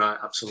yeah, you're right,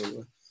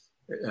 absolutely.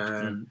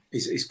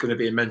 He's going to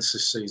be immense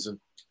this season.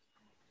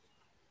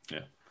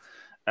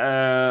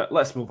 Yeah.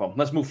 Let's move on.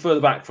 Let's move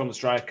further back from the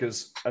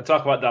strikers and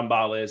talk about Dan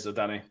Barlaser,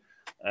 Danny.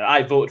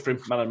 I voted for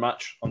him man of the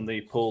match on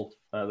the poll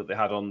that they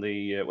had on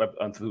the web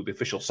and through the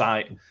official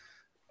site,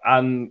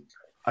 and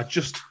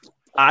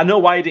I know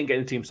why he didn't get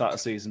in the team start of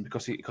the season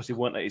because he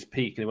weren't at his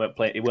peak and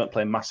he weren't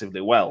playing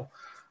massively well.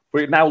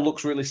 But it now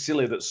looks really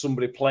silly that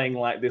somebody playing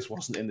like this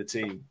wasn't in the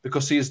team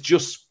because he is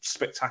just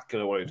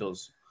spectacular what he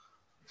does.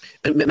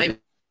 And maybe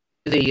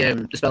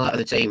the spell out of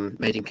the team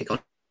made him kick on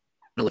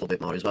a little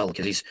bit more as well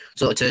because he's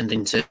sort of turned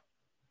into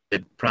a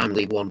prime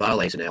League One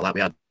Barlaser now, like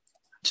we had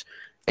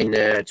in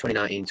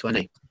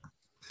 2019-20.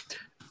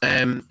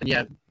 And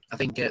yeah, I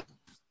think the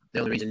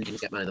only reason he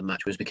didn't get man of the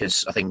match was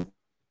because I think.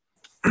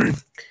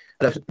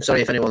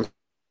 Sorry if anyone's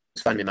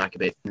finding me mic a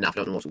bit naff. I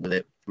don't know what's up with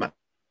it. I might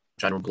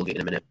try and unplug it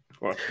in a minute.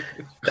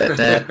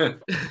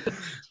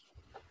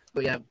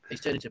 But yeah, he's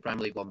turned into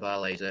Premier League One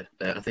Barlaser.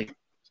 I think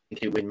he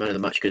didn't win man of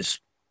the match because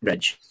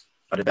Reg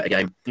had a better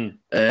game.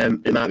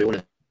 It might be one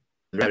of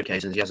the rare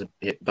occasions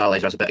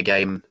Barlaser has a better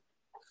game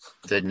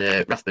than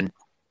Rathbone.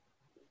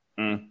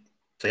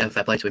 So yeah,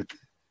 fair play to him.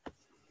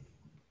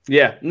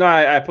 Yeah, no,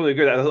 I probably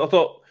agree with that. I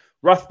thought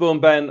Rathbone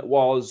Ben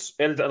was.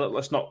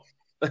 Let's not.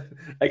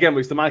 Again,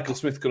 with the Michael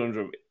Smith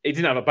conundrum, he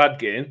didn't have a bad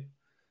game,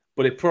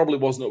 but it probably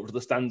wasn't up to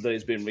the standard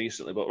he's been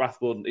recently. But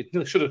Rathbone, it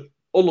should have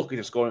unlucky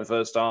to score in the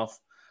first half,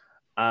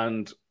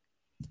 and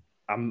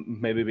I'm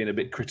maybe being a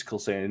bit critical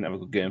saying he didn't have a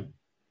good game.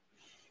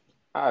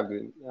 I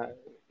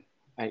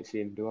ain't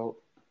seen him do out.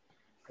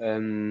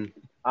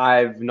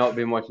 I've not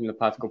been watching the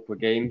past couple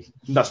of games.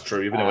 That's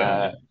true, you've been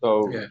away.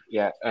 But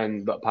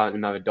apparently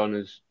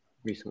Maradona's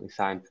recently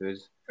signed for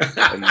us.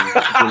 And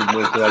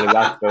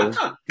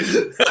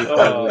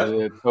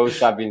the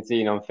post I've been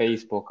seeing on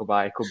Facebook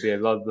about it could be a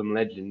Rotherham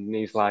legend, and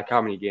he's like,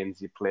 how many games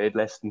he played?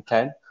 Less than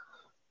 10.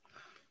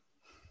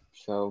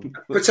 So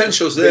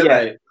potential's there,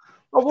 mate.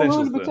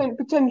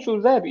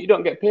 Potential's there, but you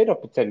don't get paid off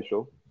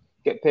potential.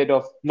 You get paid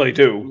off. No, you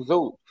do.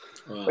 Result.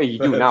 Well, you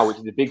do now, which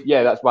is a big.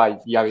 Yeah, that's why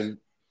you're having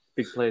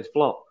big players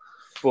flop.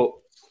 But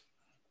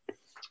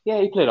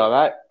yeah, he played all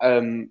right.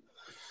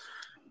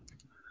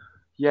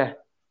 Yeah.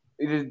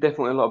 There's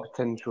definitely a lot of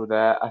potential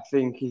there. I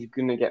think he's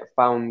going to get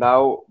found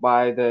out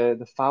by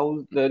the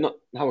fouls. They're not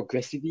how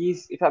aggressive he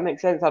is, if that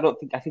makes sense. I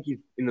think he's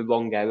in the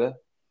wrong era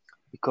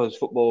because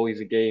football is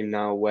a game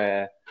now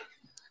where,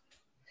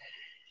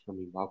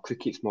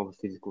 cricket's more of a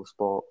physical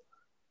sport.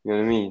 You know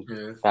what I mean?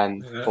 Yeah.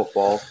 Than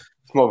football.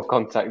 It's more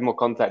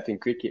contact in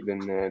cricket than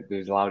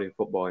there's allowed in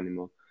football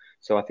anymore.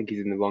 So I think he's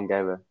in the wrong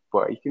era.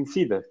 But you can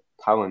see the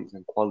talents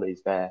and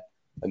qualities there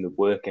and the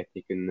work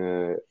ethic and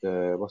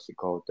the what's it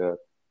called? The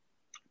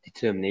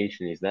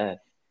determination is there.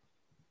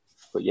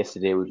 But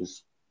yesterday we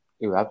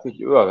were average.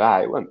 We were all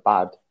right. It wasn't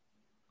bad.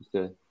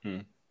 We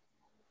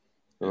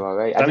were all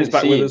right. Danny's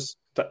back with us.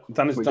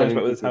 Danny's back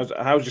with us.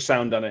 How's your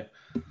sound, Danny?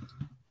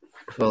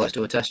 Well, let's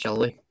do a test, shall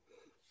we?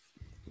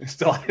 It's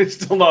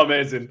still not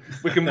amazing.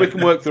 We can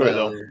work through it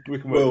though. We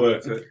can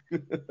work through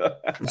it.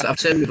 So I've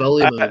turned the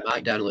volume of my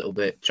mic down a little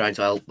bit, trying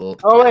to help. But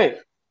oh wait,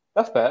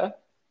 that's better.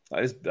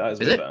 That is a bit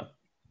better.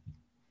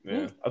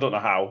 Yeah, I don't know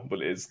how,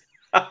 but it is.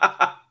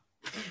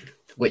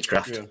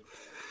 Witchcraft.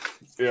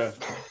 Yeah.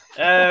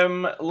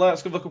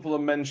 Let's give a couple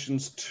of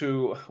mentions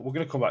to. We're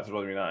going to come back to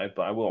Rotherham United,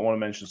 but I want to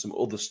mention some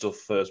other stuff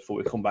first before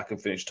we come back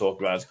and finish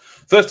talking about it.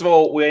 First of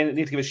all, we need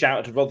to give a shout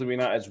out to Rotherham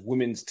United's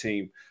women's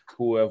team,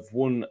 who have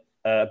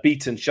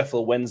beaten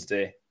Sheffield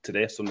Wednesday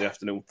today, Sunday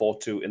afternoon,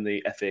 4-2 in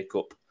the FA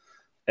Cup,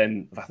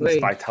 and I think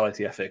it's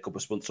Vitality FA Cup or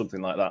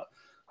something like that.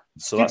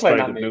 So that's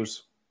very good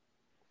news.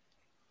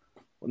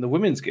 In the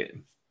women's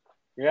game,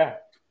 yeah.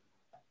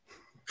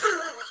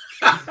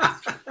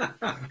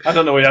 I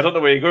don't know where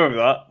you're going with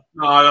that.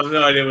 No, I have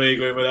no idea where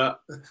you're going with that.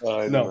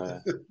 No.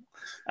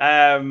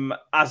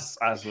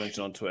 As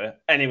mentioned on Twitter,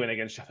 any win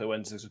against Sheffield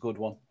Wednesday is a good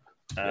one.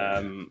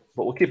 But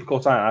we'll keep a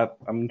close eye.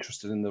 I'm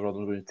interested in the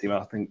Rotherham team.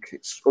 I think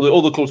it's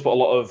all the clubs put a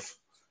lot of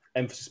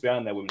emphasis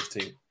behind their women's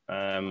team.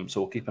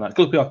 So we'll keep a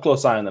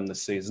close eye on them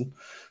this season.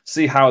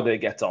 See how they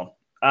get on.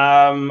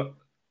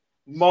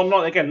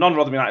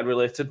 Non-Rotherham United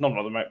related.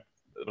 Non-Rotherham United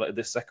related.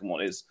 This second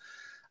one is.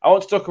 I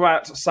want to talk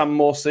about Sam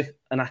Morsey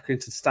and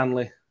Accrington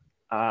Stanley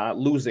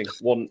losing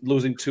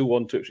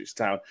 2-1 to Ipswich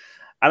Town.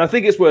 And I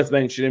think it's worth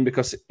mentioning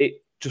because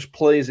it just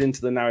plays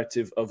into the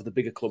narrative of the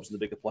bigger clubs and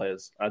the bigger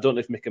players. I don't know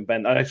if Mick and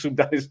Ben, I actually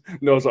Dennis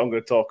knows what I'm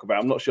going to talk about.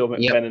 I'm not sure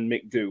if Ben and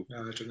Mick do.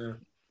 No, I don't know.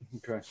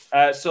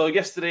 Okay. So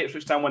yesterday,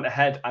 Ipswich Town went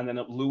ahead and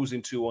ended up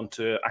losing 2-1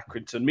 to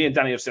Accrington. Me and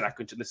Danny have seen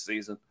Accrington this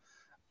season,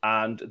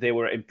 and they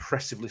were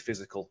impressively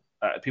physical.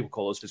 People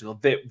call us physical.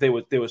 They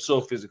were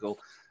so physical.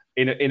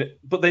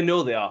 But they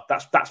know they are.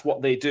 That's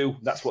what they do.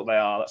 That's what they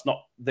are.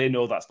 They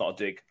know that's not a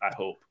dig, I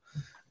hope.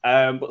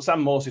 But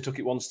Sam Morsey took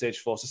it one stage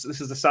for us. So this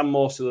is the Sam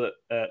Morsey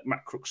that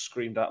Matt Crooks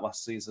screamed at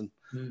last season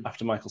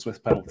after Michael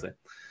Smith penalty.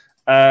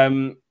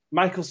 Sam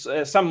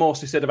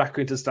Morsey said of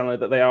Accrington Stanley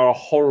that they are a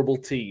horrible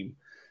team.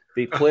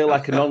 They play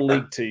like a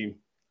non-league team,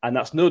 and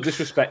that's no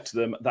disrespect to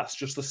them. That's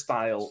just the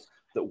style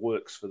that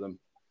works for them.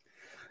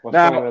 What's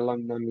wrong with a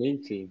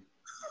non-league team?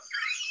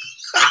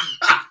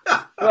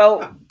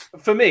 Well,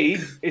 for me,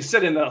 it's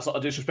said in that's not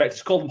a disrespect.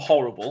 It's called them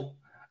horrible,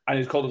 and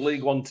it's called a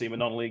League One team, a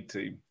non-league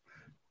team.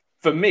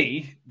 For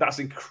me, that's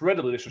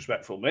incredibly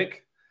disrespectful, Mick.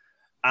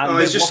 And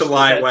it's just a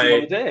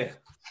lightweight.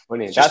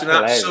 It's just an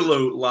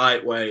absolute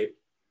lightweight.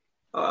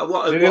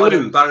 What an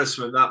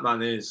embarrassment that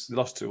man is. They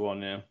lost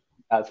 2-1, yeah.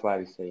 That's why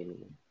he's saying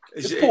it.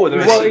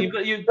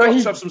 You've got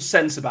to have some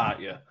sense about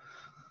you.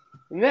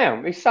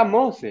 No, it's Sam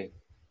Morsey.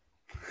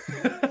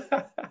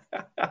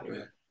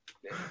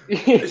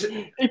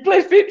 He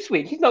plays for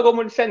Ipswich. He's not got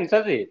much sense,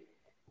 has he?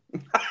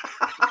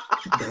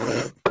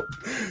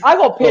 I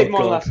got paid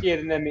more last year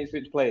than them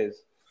Ipswich players.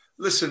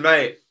 Listen,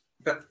 mate.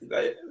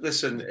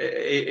 Listen,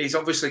 he's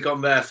obviously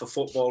gone there for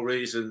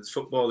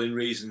footballing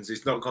reasons.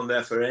 He's not gone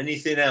there for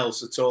anything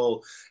else at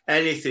all.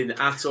 Anything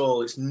at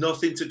all. It's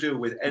nothing to do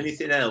with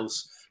anything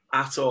else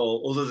at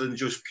all, other than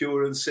just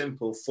pure and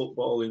simple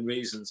footballing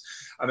reasons.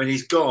 I mean,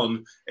 he's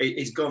gone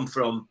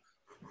from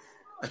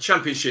a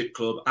championship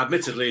club.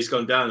 Admittedly, he's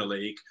gone down a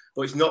league,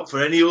 but it's not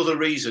for any other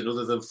reason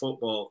other than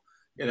football.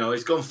 You know,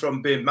 he's gone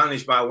from being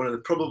managed by one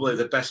of probably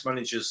the best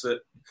managers that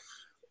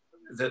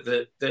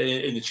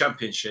in the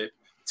championship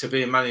to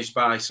being managed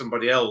by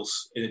somebody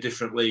else in a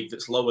different league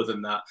that's lower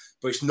than that.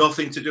 But it's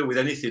nothing to do with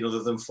anything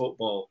other than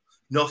football.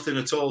 Nothing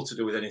at all to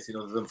do with anything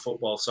other than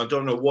football. So I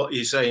don't know what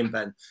you're saying,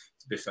 Ben,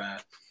 to be fair.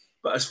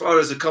 But as far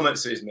as the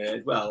comments he's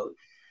made, well,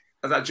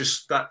 that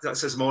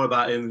says more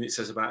about him than it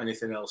says about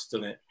anything else,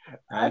 doesn't it?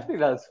 I think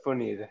that's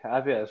funny.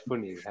 I think that's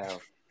funny as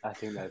hell. I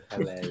think that's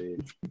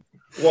hilarious.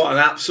 What an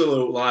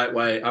absolute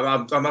lightweight.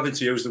 I'm having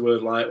to use the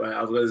word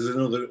lightweight. There's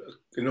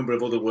a number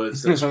of other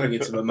words that spring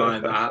into my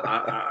mind that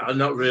are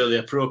not really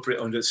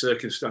appropriate under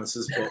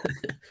circumstances. But,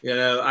 you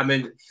know, I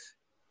mean,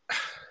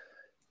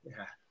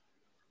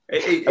 yeah.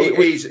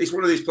 He's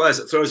one of these players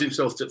that throws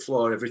himself to the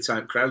floor every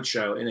time crowd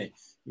shout, isn't he?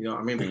 You know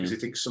what I mean? Because he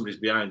thinks somebody's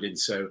behind him.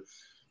 So,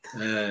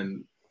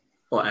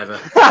 whatever,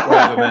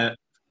 mate.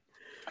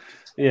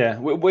 Yeah,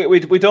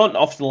 we don't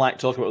often like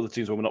talking about other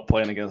teams when we're not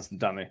playing against them,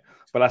 Danny.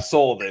 But I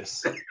saw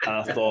this and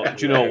I thought,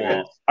 do you know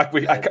what?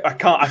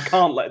 I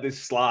can't let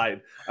this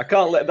slide. I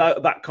can't let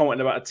that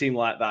comment about a team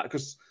like that,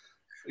 because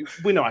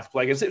we know how to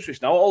play against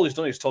Ipswich now. All he's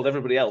done is told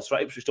everybody else,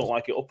 right? Ipswich don't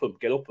like it,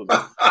 get up them.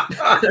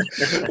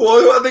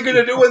 Well, what are they going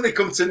to do when they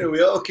come to New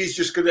York? He's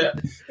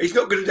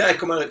not going to dare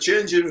come out of the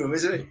changing room,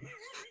 is he?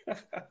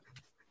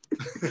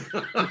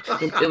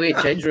 He'll be in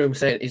the change room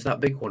saying, "Is that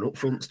big one up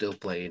front still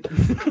playing?"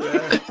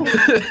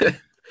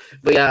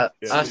 But yeah,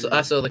 I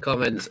saw the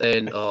comments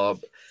and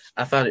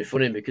I found it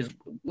funny because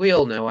we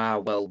all know how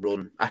well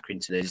run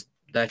Accrington is.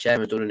 Their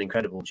chairman's done an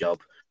incredible job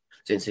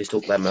since he's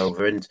took them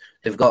over, and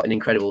they've got an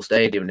incredible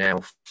stadium now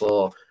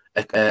for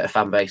a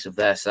fan base of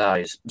their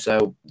size.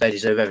 So they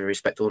deserve every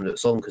respect under the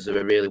sun because they're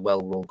a really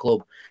well-run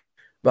club.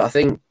 But I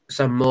think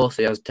Sam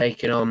Morsey has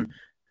taken on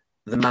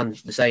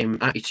the same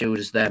attitude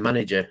as their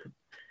manager.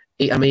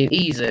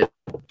 He's a...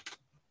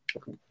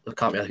 I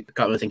can't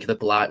really think of the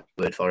polite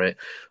word for it.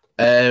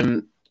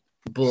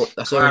 But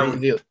I saw an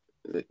interview...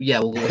 Yeah,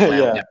 we'll go with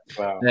clown.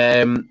 Wow.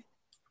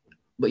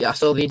 But yeah, I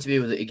saw the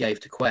interview that he gave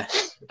to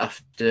Quest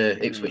after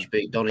Ipswich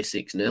beat Donny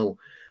 6-0.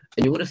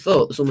 And you would have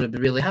thought that someone would be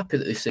really happy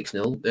that they're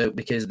 6-0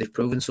 because they've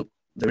proven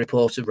the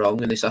reporter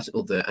wrong and this, that, and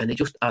other, and he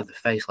just had the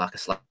face like a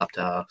slapped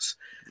arse.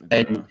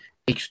 And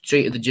he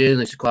treated the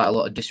journalist with quite a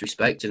lot of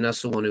disrespect. And as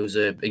someone who's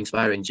an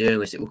inspiring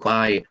journalist, it was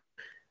quite.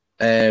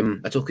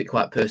 I took it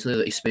quite personally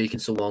that he's speaking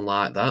to someone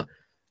like that,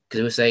 because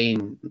he was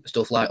saying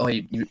stuff like, "Oh,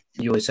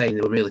 you were saying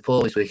they were really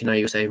poor this week, and now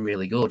you were saying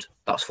really good."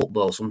 That's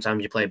football.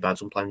 Sometimes you play bad,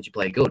 sometimes you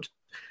play good.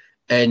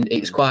 And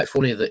it's quite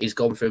funny that he's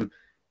gone from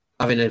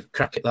having a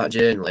crack at that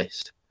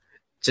journalist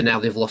to now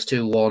they've lost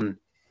 2-1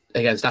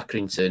 against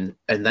Accrington,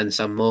 and then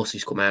Sam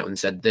Morse's come out and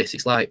said this.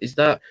 It's like, is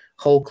that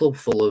whole club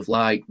full of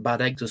like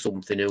bad eggs or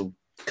something who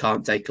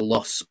can't take a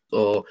loss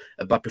or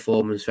a bad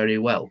performance very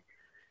well?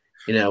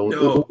 You know,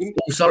 No.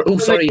 sorry,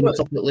 you're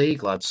top of the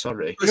league, lads.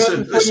 Sorry. You know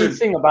the funniest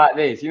thing about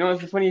this? You know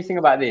what's the funniest thing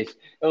about this?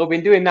 They'll have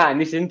been doing that in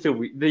this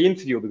interview. The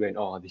interview will be going,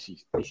 "Oh, this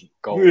is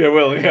gold." Yeah,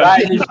 well, yeah.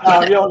 Right, this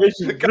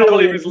is I can't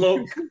believe his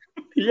luck.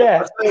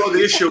 Yeah. I tell you what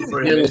the issue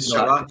for him is,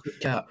 Like,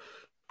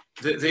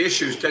 the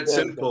issue is dead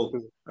simple,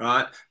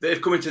 right?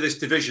 They've come into this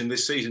division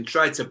this season,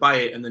 tried to buy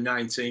it in the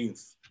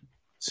 19th.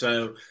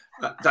 So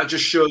that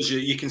just shows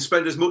you can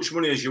spend as much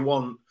money as you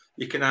want.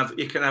 You can have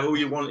who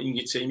you want in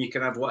your team. You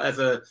can have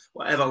whatever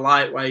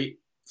lightweight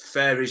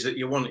fairies that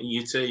you want in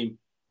your team.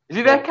 Is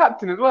he their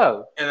captain as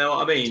well? You know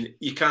what I mean?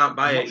 You can't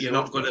buy it. You're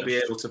not going to be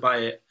able to buy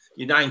it.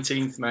 You're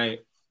 19th,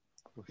 mate.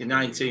 You're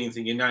 19th,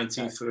 and you're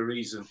 19th for a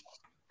reason.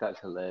 That's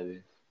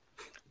hilarious.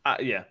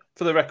 Yeah,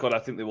 for the record, I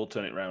think they will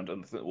turn it around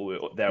and I think we'll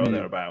be there or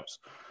thereabouts.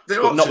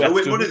 They're up to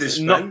win money this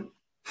spend.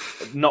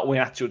 Not with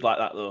attitude like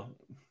that, though.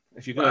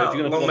 If you're going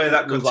to long may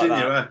that continue,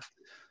 like that,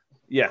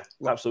 yeah,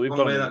 absolutely.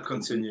 Long may that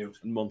continue.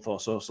 A month or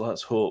so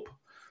let's hope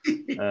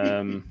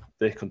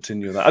they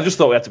continue that. I just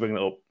thought we had to bring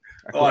it up.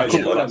 I'm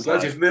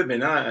glad you've made me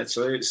night,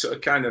 actually. It's sort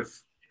of kind of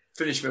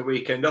finished my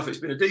weekend off. It's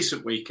been a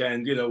decent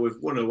weekend. You know, we've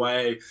won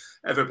away.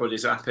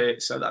 Everybody's happy.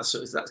 So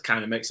that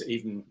kind of makes it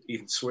even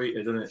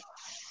sweeter, doesn't it?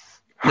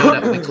 No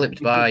doubt we'll be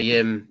clipped by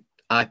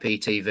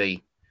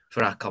IPTV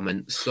for our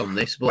comments on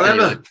this. But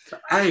anyway.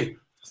 Hey,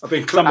 I've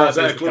been clipped by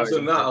better clubs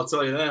than that, I'll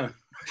tell you now.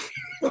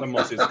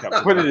 I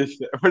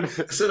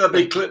said I've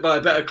been clipped by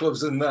better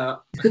clubs than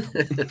that.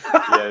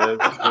 Yeah,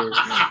 that's true.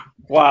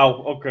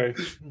 Wow, okay.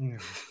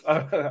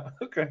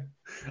 Okay.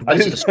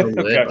 That's a strong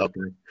word,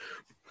 okay.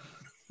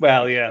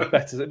 Well, yeah,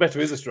 better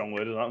is a strong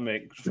word, doesn't that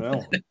make?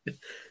 Well,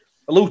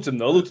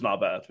 Luton are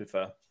better, to be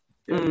fair.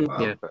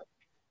 Yeah.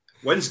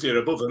 Wednesday are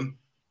above them.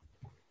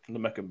 They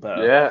make them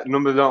better. Yeah,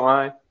 numbers don't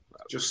lie.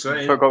 Just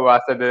saying. I forgot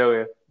what I said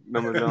earlier.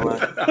 Numbers don't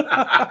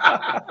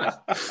lie.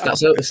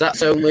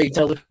 That's only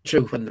tell the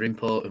truth when they're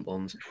important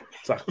ones.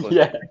 Exactly.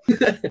 Yeah.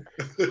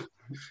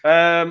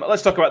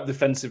 Let's talk about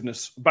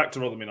defensiveness. Back to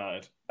Rotherham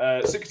United.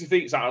 60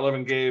 feet out of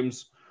 11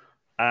 games.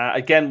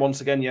 Once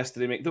again,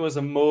 yesterday, Mick, there was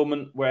a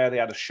moment where they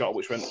had a shot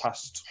which went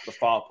past the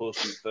far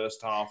post in the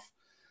first half.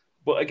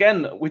 But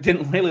again, we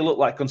didn't really look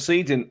like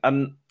conceding.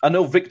 And I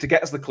know Victor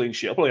gets the clean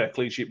sheet. I'll probably get a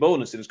clean sheet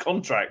bonus in his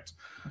contract.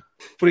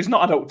 But he's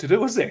not had out to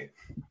do, has he?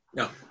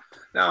 No,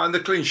 and the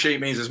clean sheet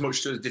means as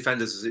much to the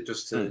defenders as it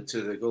does to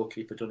the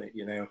goalkeeper, doesn't it?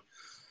 You know,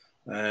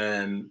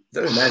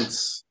 they're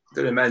immense.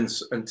 They're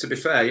immense. And to be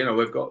fair, you know,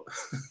 we've got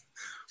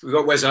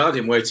Wes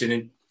Harding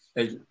waiting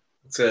in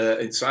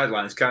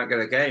sidelines, can't get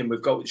a game.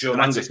 We've got Joe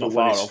Matip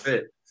when he's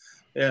fit.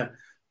 Yeah,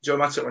 Joe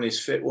Matip when he's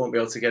fit won't be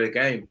able to get a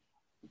game.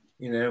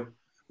 You know,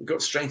 we've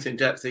got strength and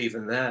depth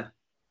even there.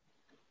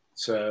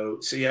 So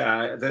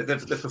yeah,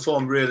 they've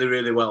performed really,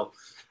 really well,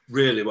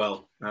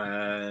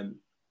 and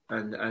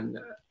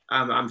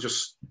I'm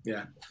just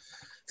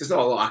There's not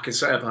a lot I can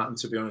say about them,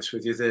 to be honest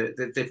with you.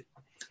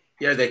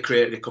 They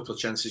created a couple of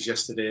chances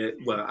yesterday.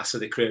 Well, I said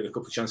they created a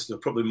couple of chances. There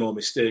were probably more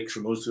mistakes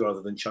from us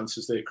rather than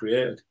chances they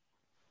created.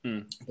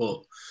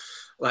 But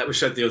like we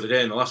said the other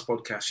day in the last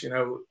podcast, you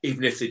know,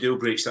 even if they do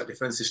breach that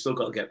defence, they've still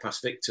got to get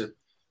past Victor.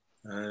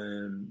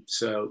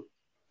 So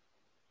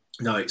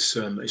no, it's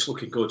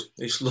looking good.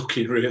 It's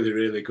looking really,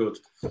 really good.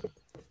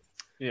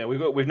 Yeah,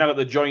 we've now got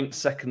the joint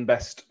second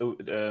best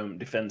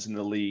defence in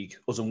the league.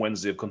 Us and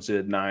Wednesday have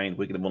conceded 9.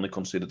 Wigan have only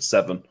conceded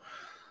 7.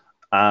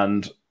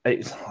 And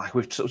it's like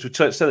we've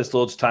said this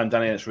loads of time,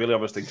 Danny, and it's a really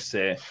obvious thing to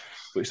say,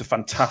 but it's a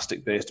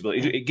fantastic base to build.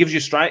 It gives you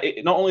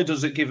not only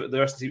does it give the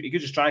rest of the team, it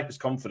gives you strikers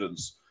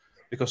confidence,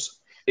 because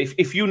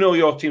if you know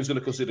your team's going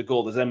to concede a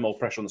goal, there's then more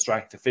pressure on the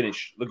striker to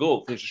finish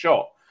the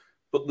shot.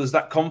 But there's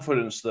that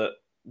confidence that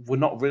we're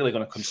not really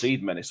going to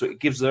concede many, so it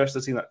gives the rest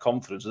of the team that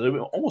confidence,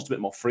 almost a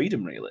bit more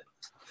freedom, really.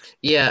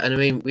 Yeah, and I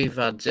mean, we've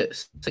had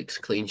 6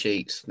 clean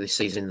sheets this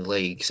season in the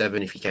league,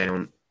 7 if you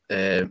count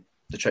the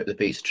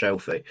pizza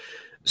trophy.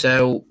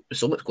 So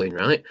somewhat's going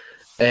right.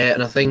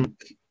 And I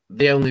think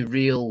the only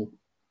real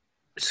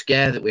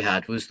scare that we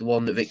had was the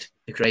one that Victor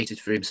created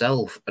for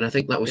himself. And I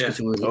think that was because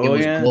he was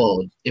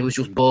bored. He was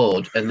just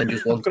bored and then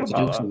just wanted to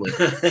do something.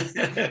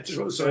 Just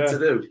wanted something to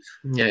do.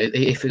 Yeah,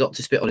 he forgot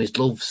to spit on his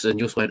gloves and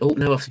just went, oh,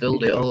 no, I've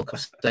spilled it. Oh, look, I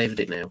saved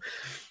it now.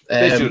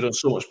 They should have done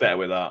so much better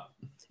with that.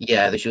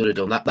 Yeah, they should have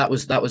done that. That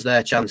was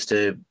their chance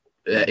to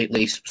at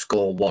least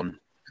score 1.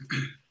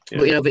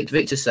 But, you know,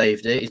 Victor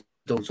saved it. He's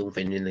done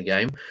something in the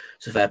game.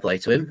 So fair play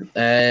to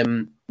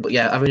him. But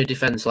yeah, having a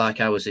defence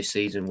like ours this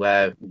season,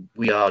 where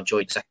we are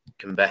joint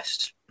second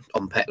best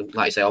on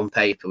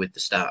paper with the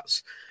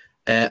stats,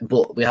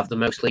 but we have the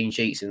most clean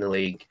sheets in the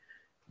league.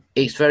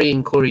 It's very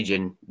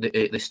encouraging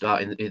at this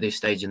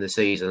stage in the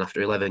season.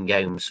 After 11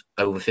 games,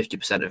 over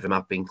 50% of them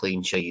have been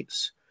clean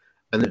sheets,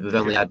 and we've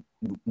only had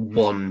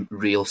one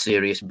real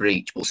serious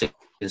breach. But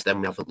since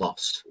then, we haven't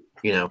lost.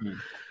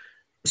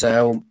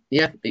 So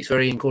yeah, it's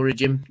very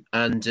encouraging,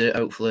 and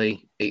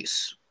hopefully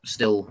it's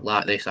still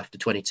like this after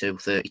 22,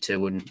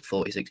 32 and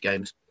 46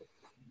 games.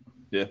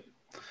 Yeah.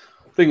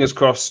 Fingers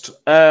crossed.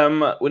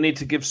 We need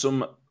to give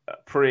some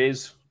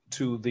praise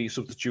to the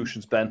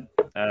substitutions, Ben,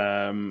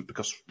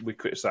 because we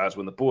criticised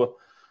when they're poor.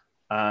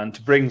 And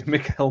to bring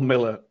Mikael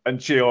Miller and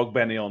Chirag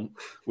Benny on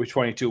with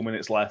 22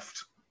 minutes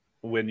left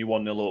when you're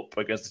 1-0 up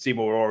against the team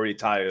who were already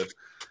tired,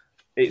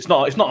 it's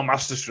not a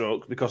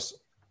masterstroke because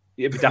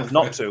it'd be daft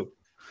not to.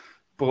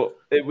 But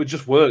it would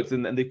just work,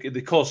 and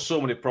they caused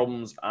so many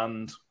problems,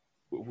 and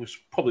we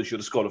probably should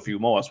have scored a few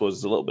more. I suppose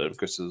it's a little bit of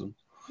criticism.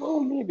 Well,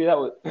 maybe that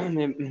was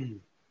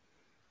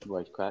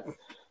voice crack.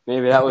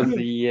 Maybe that was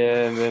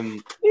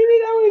the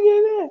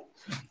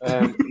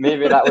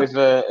maybe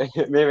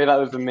that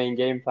was the main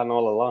game plan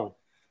all along.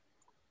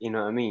 You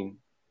know what I mean?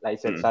 Like you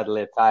said,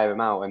 sadly tire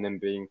him out and then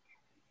bring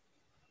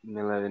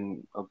Miller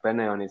and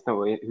Benny on. It's not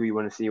who you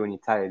want to see when you're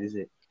tired, is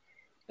it?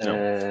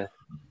 No.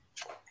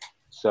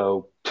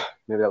 So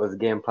maybe that was the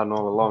game plan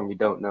all along. You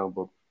don't know,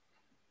 but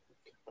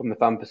from the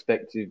fan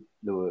perspective,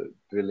 there were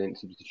brilliant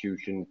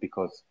substitutions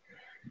because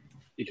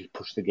it just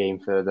pushed the game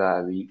further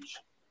out of reach.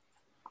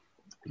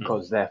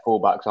 Because their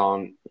fullbacks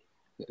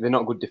they're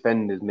not good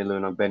defenders, Miller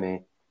and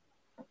Benny.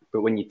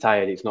 But when you're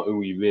tired, it's not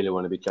who you really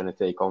want to be trying to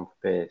take on for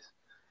pace,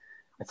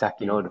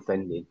 attacking or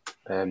defending.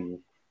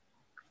 So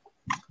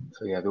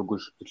yeah, they're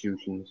good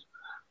substitutions.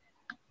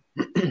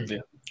 Yeah.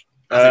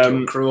 I think it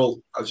were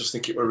cruel. I just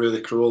think it were really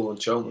cruel on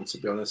Cheltenham, to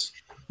be honest.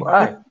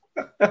 Why?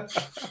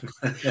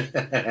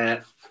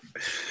 that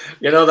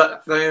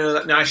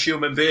nice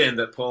human being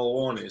that Paul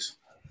Warne is.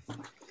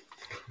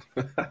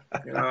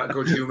 That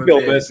good human being.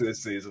 No mercy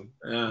this season.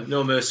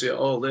 No mercy at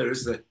all. There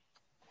is there.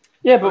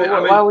 Yeah, but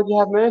why would you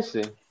have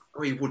mercy?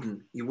 Oh, you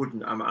wouldn't.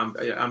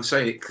 I'm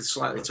saying it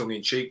slightly tongue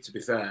in cheek, to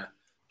be fair.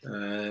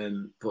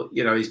 But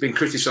he's been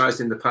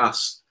criticised in the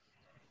past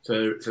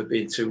for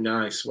being too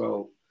nice.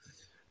 Well,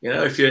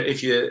 if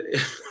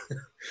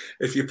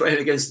you're playing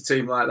against a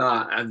team like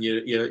that and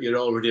you're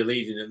already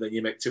leading and then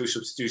you make two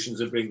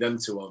substitutions and bring them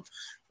to on,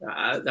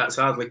 that's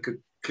hardly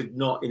could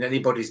not in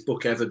anybody's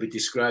book ever be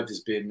described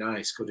as being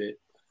nice, could it?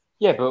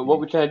 Yeah, but what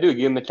we're trying to do,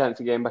 give him a chance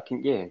to get him back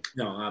in game.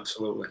 No,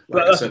 absolutely.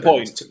 Like that's the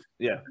point.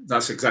 Yeah,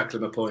 that's exactly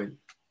my point.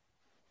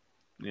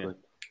 Yeah.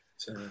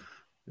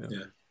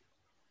 Yeah.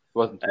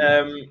 Wasn't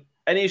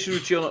any issue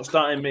with Chil not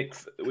starting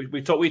Mick?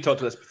 We talked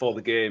to this before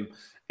the game.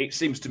 It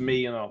seems to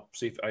me, and I'll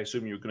see if I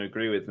assume you're going to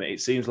agree with me.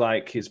 It seems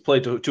like he's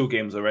played two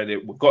games already.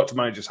 We've got to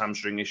manage his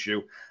hamstring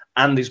issue,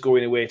 and he's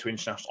going away to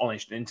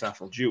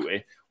international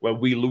duty, where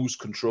we lose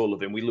control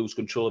of him. We lose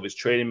control of his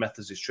training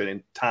methods, his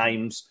training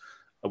times,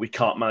 and we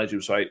can't manage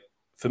him. So,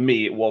 for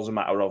me, it was a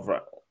matter of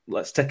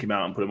let's take him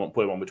out and put him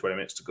on with 20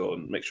 minutes to go,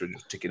 and make sure he's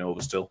just ticking over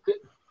still.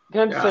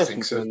 Can I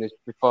say something on this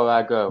before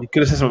I go? You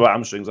could have said something about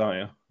hamstrings,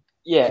 aren't you?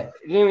 Yeah,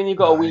 when you've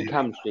got a weak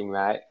hamstring,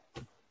 right?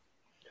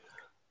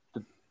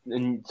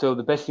 And so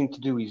the best thing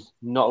to do is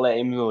not let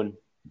him run.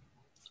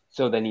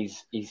 So then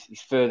he's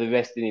further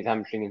resting his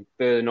hamstring and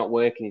further not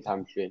working his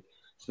hamstring.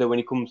 So that when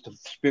he comes to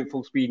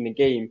full speed in the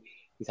game,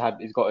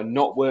 he's got a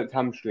not worked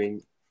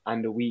hamstring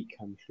and a weak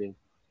hamstring.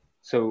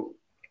 So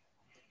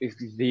if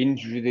the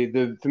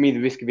injury, for me,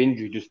 the risk of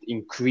injury just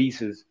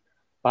increases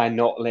by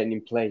not letting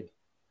him play.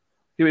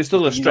 Yeah, it's still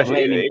going to stretch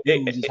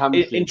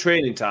it. In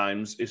training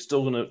times, it's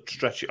still going to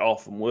stretch it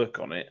off and work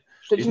on it.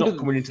 He's not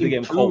coming into the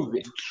game cold.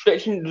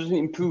 Stretching doesn't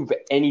improve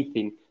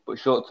anything but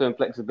short-term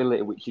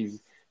flexibility, which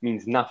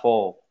means naff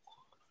all,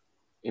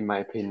 in my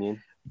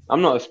opinion.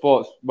 I'm not a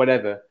sports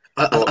whatever.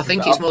 I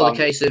think it's more the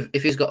case of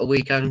if he's got a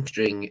weak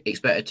hamstring, it's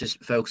better to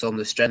focus on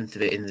the strength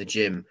of it in the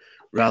gym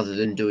rather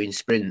than doing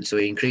sprints. So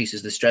he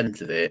increases the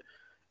strength of it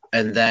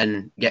and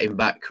then getting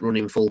back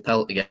running full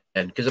pelt again.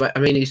 Because I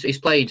mean, he's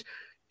played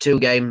 2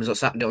 games on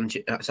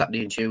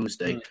Saturday and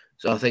Tuesday,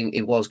 so I think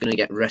he was going to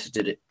get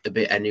rested a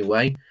bit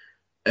anyway.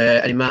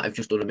 And he might have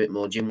just done a bit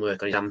more gym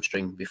work on his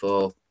hamstring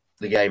before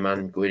the game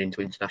and going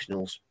into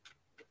internationals.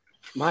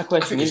 My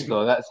question is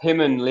though, that's him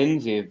and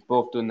Lindsay have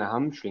both done the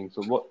hamstring.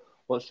 So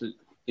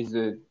is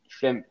the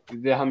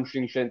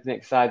hamstring strength and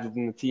exercise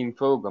within the team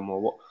program,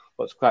 or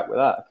what's crack with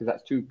that? Because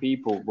that's 2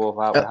 people both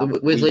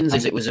out. With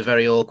Lindsay's, it was a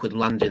very awkward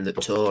landing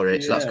that tore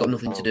it, so that's got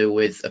nothing to do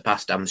with a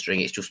past hamstring.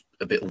 It's just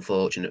a bit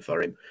unfortunate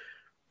for him.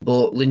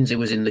 But Lindsay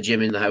was in the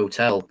gym in the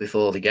hotel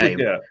before the game,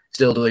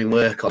 still doing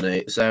work on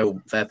it.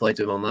 So fair play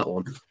to him on that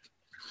one.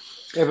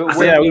 Yeah, but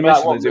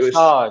massage?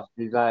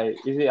 Is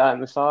it like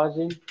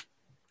massaging?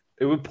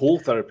 It would pull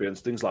therapy and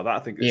things like that. I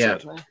think it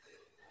said.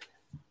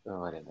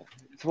 Oh, I don't know.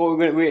 So what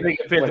we're going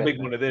to pay the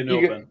big money there,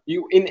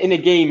 in a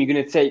game, you're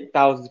going to take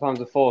thousands of pounds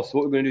of force. So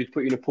what we're going to do is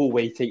put you in a pool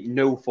where you take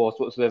no force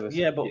whatsoever.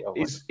 Yeah, but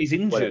he's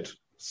injured.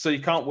 So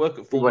you can't work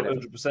at full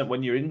 100%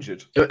 when you're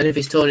injured. And if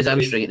he's torn his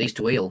hamstring, it needs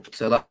to heal.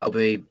 So that'll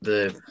be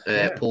the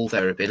pull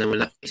therapy. And then when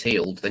that's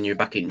healed, then you're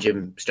back in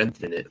gym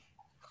strengthening it.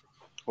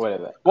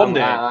 Whatever. One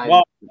day.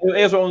 Well,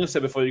 here's what I'm going to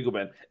say before you go,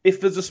 Ben. If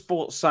there's a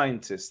sports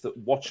scientist that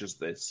watches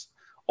this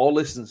or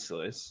listens to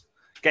this,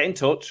 get in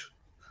touch.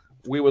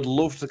 We would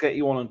love to get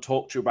you on and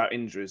talk to you about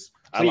injuries.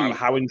 About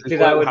how injuries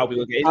work, how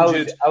people get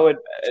injured,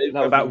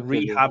 about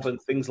rehab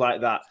and things like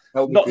that.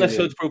 Not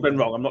necessarily to prove Ben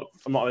wrong. I'm not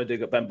going to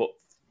dig at Ben, but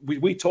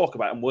we talk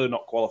about it and we're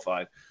not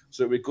qualified.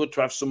 So it'd be good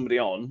to have somebody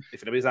on,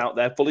 if anybody's out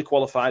there, fully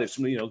qualified, if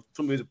somebody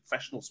who's a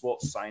professional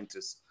sports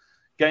scientist,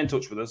 get in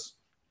touch with us.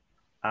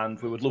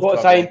 And we would love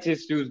sports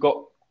scientist who's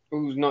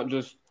not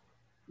just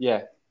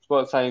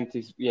sports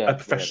scientist, a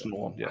professional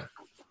one,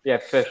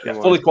 professional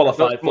one. Fully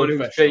qualified, someone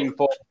who's trained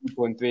 4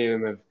 people and 3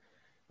 of them.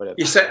 Whatever.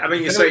 You say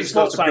it's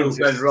not to prove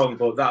Ben wrong,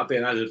 but that'd be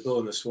an added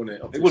bonus, wouldn't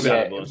it? It would be an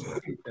added bonus.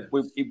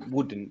 It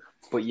wouldn't,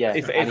 but yeah.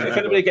 If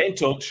anybody get in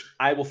touch,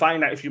 I will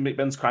find out if you meet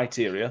Ben's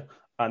criteria,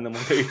 and then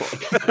we'll get you on.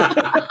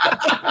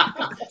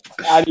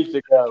 I need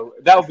to go.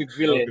 That would be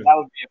brilliant. Okay. That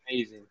would be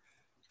amazing.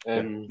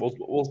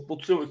 We'll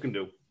see what we can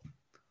do.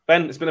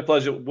 Ben, it's been a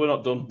pleasure. We're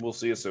not done. We'll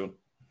see you soon.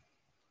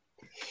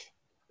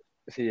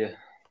 See you.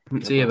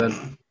 See you,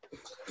 Ben.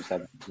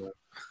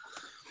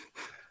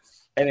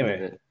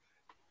 Anyway,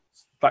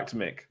 back to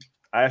Mick.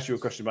 I asked you a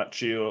question about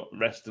Chio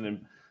resting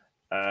him.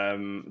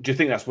 Do you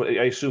think that's what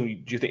I assume?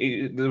 Do you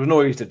think there was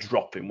no reason to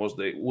drop him? Was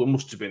there? It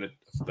must have been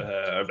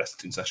a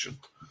resting session.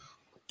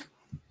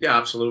 Yeah,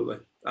 absolutely.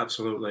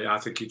 I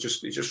think he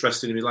just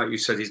resting him. Like you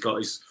said, he's got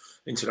his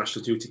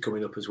international duty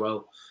coming up as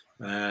well.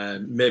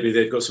 Maybe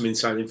they've got some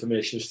inside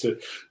information as to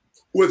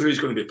whether he's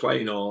going to be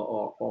playing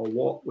or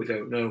what. We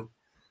don't know.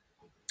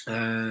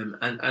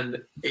 And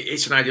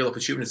it's an ideal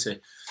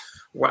opportunity.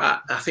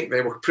 Well, I think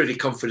they were pretty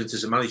confident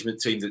as a management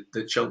team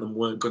that Cheltenham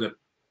weren't going to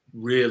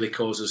really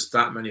cause us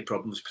that many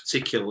problems,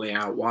 particularly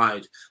out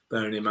wide,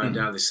 bearing in mind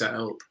how they set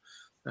up.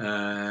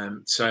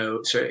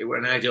 So it was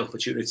an ideal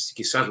opportunity to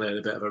give Sadler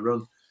a bit of a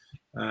run,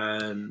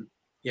 and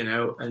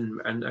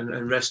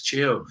rest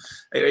Chio.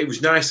 It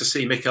was nice to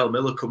see Mikel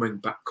Miller coming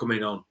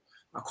on.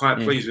 I'm quite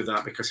pleased with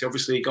that because he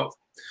obviously got.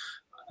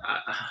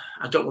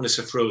 I don't want to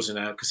say frozen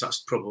out because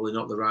that's probably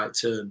not the right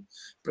term,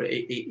 but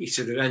he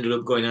sort of ended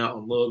up going out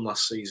on loan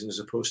last season as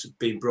opposed to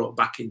being brought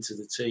back into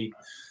the team,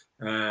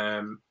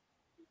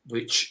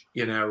 which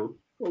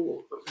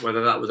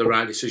whether that was the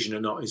right decision or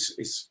not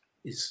is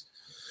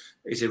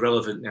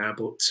irrelevant now.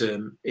 But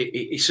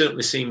it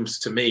certainly seems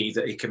to me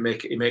that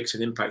he makes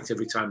an impact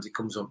every time he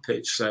comes on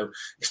pitch. So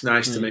it's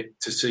nice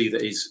to see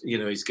that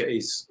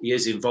he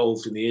is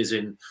involved and he is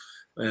in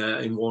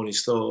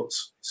Warney's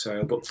thoughts.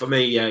 So, but for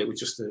me, it was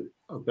just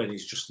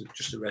Benny's just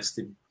a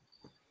resting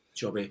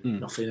jobby,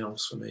 nothing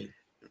else for me.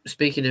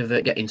 Speaking of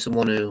getting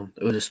someone who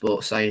is a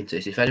sports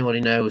scientist, if anybody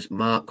knows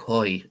Mark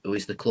Hoy, who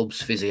is the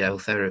club's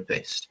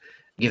physiotherapist,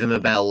 give him a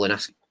bell and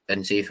ask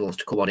and see if he wants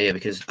to come on here,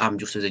 because I'm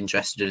just as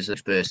interested as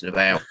this person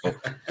about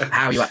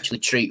how you actually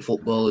treat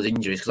footballers'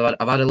 injuries. Because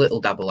I've had a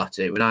little dabble at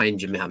it when I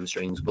injured my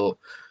hamstrings, but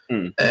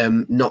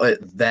not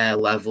at their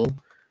level.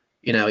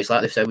 It's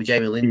like they've said with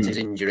Jamie Lindsay's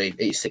injury,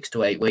 it's 6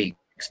 to 8 weeks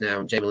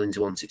now. Jamie Lindsay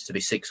wants it to be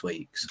 6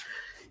 weeks.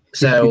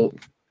 So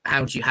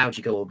how do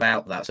you go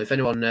about that? So if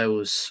anyone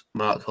knows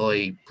Mark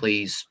Hoy,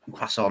 please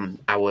pass on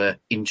our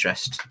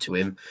interest to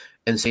him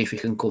and see if he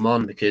can come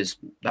on, because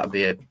that would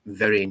be a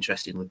very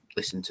interesting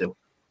listen to.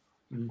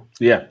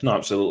 Yeah, no,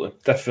 absolutely.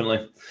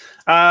 Definitely.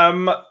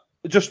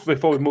 Just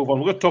before we move on,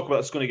 we're going to talk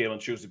about the Scunny game on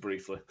Tuesday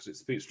briefly, because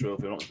it's Pete's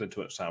Trophy. I'm not going to spend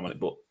too much time on it,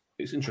 but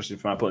it's interesting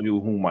from my point of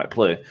view who might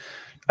play.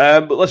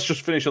 But let's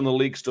just finish on the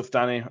league stuff,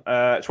 Danny.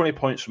 20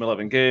 points from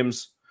 11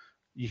 games.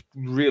 You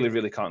really,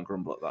 really can't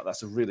grumble at that.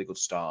 That's a really good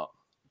start.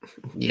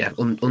 Yeah,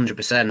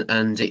 100%.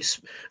 And it's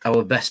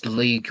our best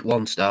League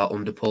One start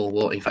under Paul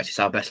Warne. In fact, it's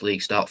our best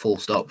league start, full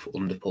stop,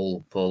 under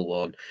Paul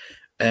Warne.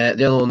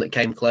 The other one that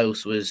came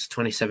close was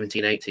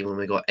 2017-18 when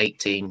we got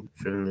 18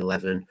 from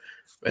 11.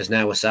 Whereas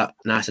now we're sat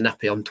nice and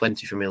happy on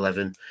 20 from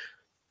 11.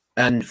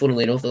 And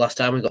funnily enough, the last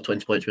time we got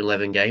 20 points from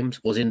 11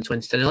 games was in the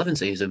 2010-11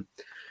 season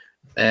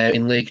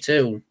in League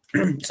Two.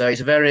 So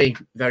it's a very,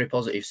 very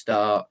positive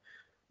start.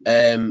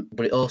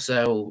 But it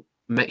also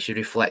makes you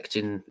reflect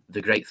in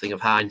the great thing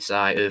of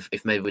hindsight of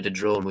if maybe we'd have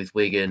drawn with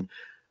Wigan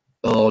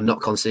or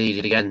not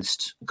conceded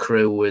against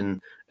Crewe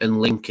and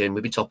Lincoln,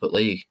 we'd be top at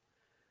league.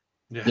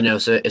 Yeah.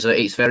 So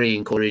it's very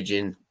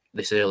encouraging,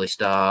 this early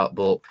start,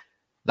 but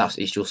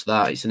it's just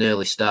that. It's an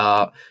early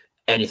start.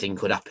 Anything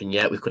could happen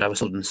yet. We could have a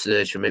sudden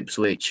surge from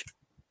Ipswich.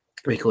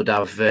 We could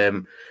have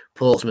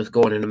Portsmouth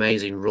going an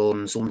amazing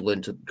run.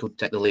 Sunderland could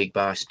take the league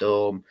by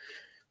storm.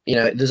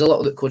 There's a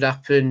lot that could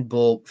happen,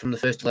 but from the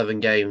first 11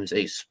 games,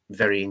 it's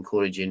very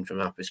encouraging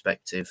from our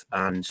perspective,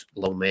 and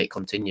long may it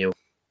continue.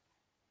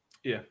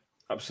 Yeah,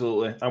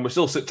 absolutely. And we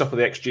still sit top of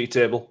the XG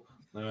table.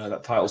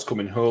 That title's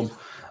coming home.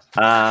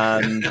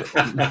 And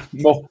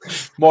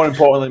more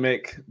importantly,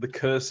 Mick, the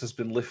curse has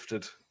been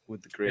lifted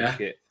with the green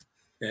kit.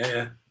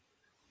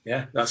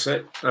 Yeah, that's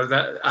it.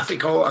 I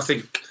think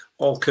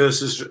all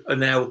curses are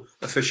now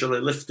officially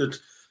lifted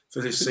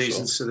for this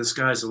season, so the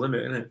sky's the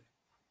limit, isn't it?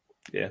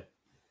 Yeah.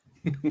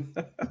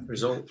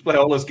 Result. Play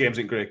all those games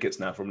in grey kits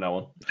now from now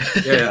on.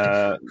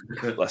 Yeah.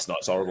 Let's not.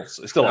 It's horrible.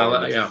 It's still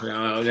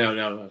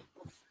horrible.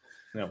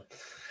 No.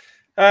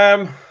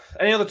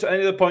 Any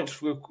other points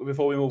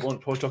before we move on?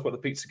 Before we talk about the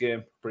pizza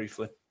game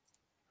briefly.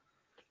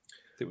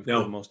 I think we've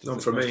covered most of none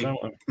this for me.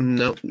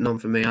 No, none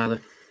for me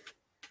either.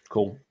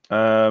 Cool.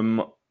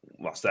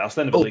 That's the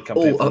end of the league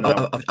campaign for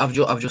now.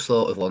 I've just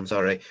thought of one.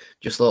 Sorry,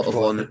 just thought of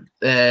one.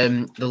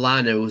 The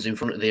liner who was in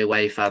front of the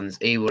away fans.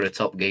 He were a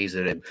top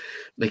geezer, him,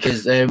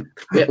 because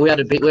we had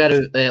a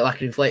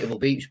like an inflatable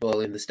beach ball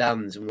in the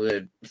stands, and we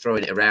were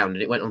throwing it around,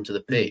 and it went onto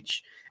the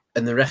pitch.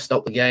 And the ref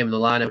stopped the game, and the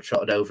lino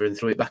trotted over and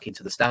threw it back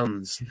into the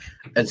stands.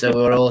 And so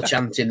we were all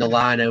chanting, "The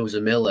lino's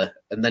a Miller."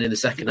 And then in the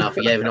second half,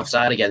 he gave an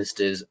offside against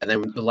us. And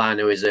then the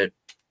lino is a,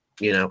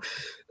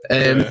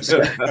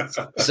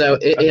 So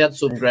he had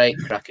some great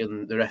crack,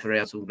 and the referee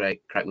had some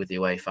great crack with the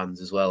away fans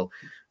as well.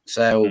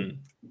 So,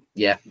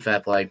 yeah, fair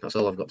play. That's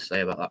all I've got to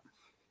say about that.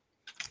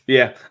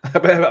 Yeah, I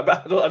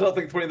don't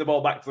think putting the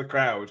ball back to the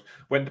crowd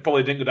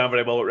probably didn't go down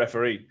very well at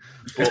referee.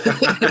 But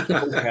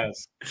who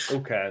cares?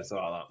 Who cares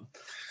about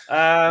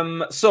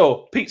that?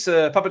 So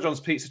Papa John's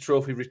Pizza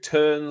Trophy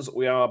returns.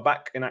 We are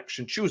back in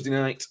action Tuesday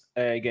night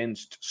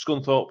against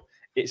Scunthorpe.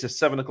 It's a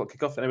 7:00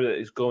 kickoff. Anybody that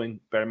is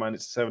going, bear in mind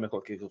it's a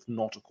 7:00 kickoff,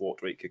 not a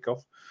 7:45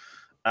 kickoff.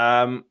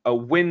 A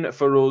win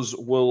for us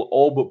will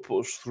all but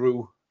put us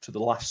through to the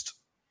last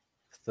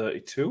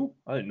 32.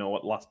 I don't know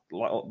what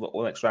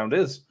the next round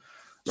is.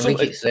 I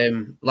think it's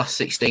last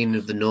 16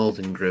 of the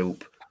Northern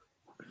Group.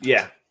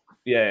 Yeah.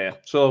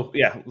 So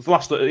the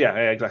last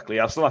exactly.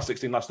 Yeah, it's the last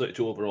 16, last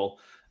 32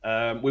 overall.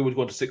 We would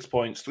go on to 6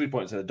 points, 3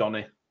 points ahead of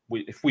Donny.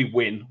 If we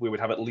win, we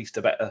would have at least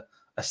a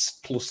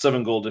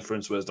 +7 goal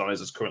difference, whereas Donny's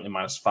is currently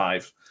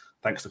 -5,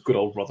 thanks to good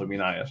old Rotherham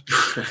United.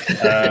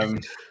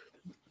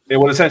 It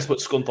would essentially put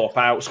Scunthorpe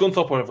out.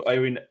 Scunthorpe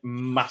are in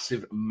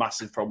massive,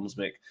 massive problems,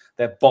 Mick.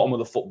 They're bottom of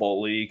the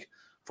Football League.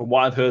 From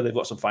what I've heard, they've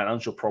got some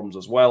financial problems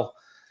as well.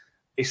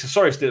 It's a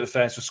sorry state of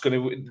affairs for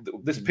Scunny.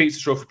 This pizza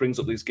trophy brings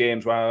up these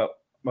games where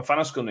I'm a fan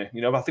of Scunny.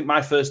 I think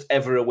my first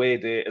ever away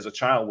day as a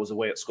child was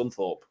away at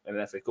Scunthorpe in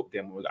an FA Cup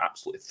game where we got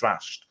absolutely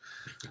thrashed.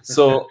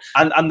 So,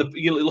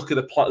 you look at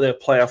the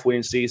playoff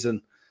winning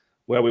season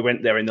where we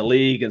went there in the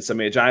league and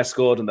Samir Jai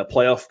scored, and the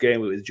playoff game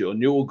with Joe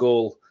Newell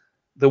goal.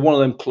 They're one of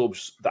them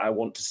clubs that I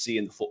want to see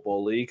in the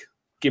Football League.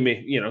 Give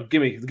me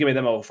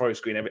them over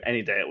Forest Green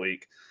any day of the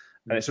week.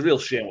 And it's a real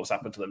shame what's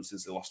happened to them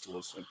since they lost to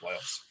us in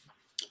playoffs.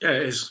 Yeah,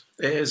 it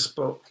is.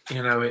 But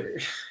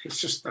it's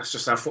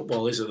just how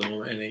football is at the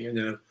moment.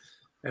 And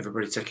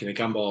everybody taking a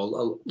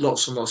gamble.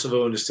 Lots and lots of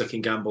owners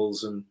taking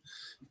gambles, and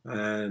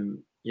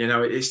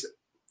it's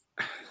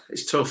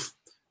tough.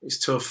 It's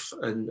tough,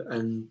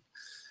 and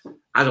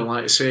I don't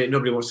like to see it.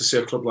 Nobody wants to see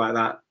a club like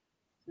that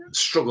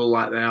struggle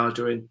like they are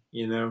doing.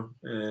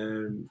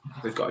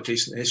 They've got a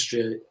decent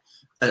history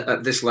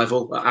at this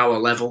level, at our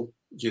level.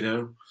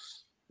 So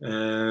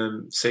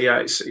yeah,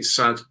 it's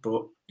sad,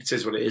 but it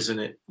is what it is, isn't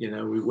it?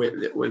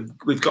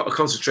 We've got to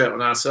concentrate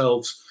on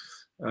ourselves.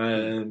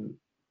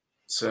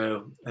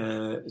 So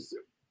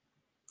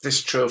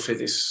this trophy,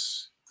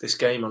 this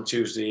game on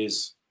Tuesday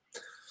it's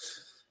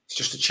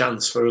just a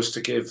chance for us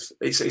to give.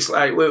 It's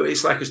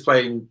like us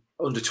playing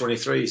under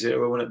 23s.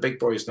 We're one at big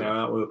boys now,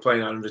 aren't we? We're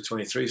playing our under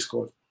 23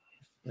 squad,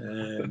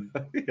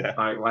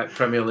 like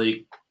Premier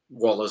League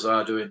Wallers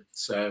are doing.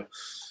 So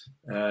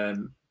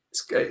I'm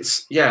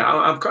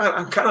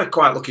kind of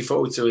quite looking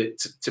forward to it.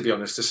 To be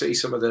honest, to see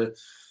some of the.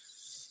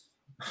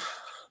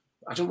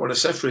 I don't want to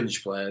say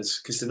fringe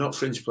players because they're not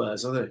fringe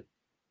players, are they?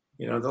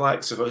 The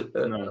likes of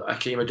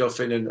Hakeem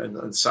Aduffin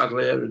and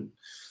Sadler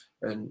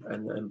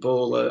and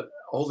Bowler,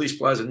 all these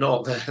players are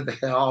not.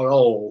 They are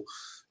all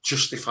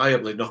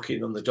justifiably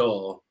knocking on the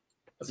door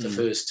of the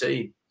first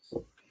team.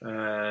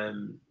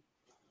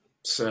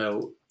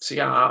 So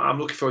yeah, I'm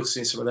looking forward to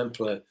seeing some of them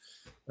play.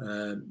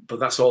 But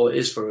that's all it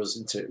is for us,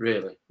 isn't it?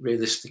 Really,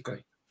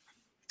 realistically.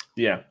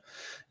 Yeah,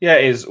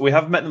 it is. We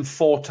have met them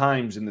 4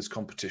 times in this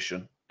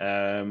competition.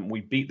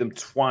 We beat them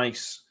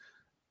twice.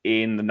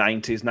 In the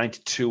 90s,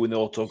 92 in the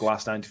Auto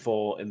Glass,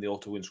 94 in the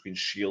Auto Windscreen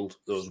Shield.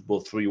 Those were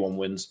both 3-1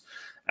 wins.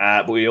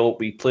 But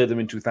we played them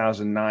in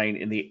 2009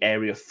 in the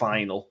area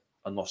final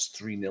and lost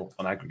 3-0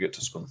 on aggregate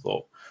to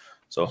Scunthorpe.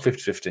 So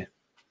 50-50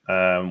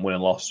 win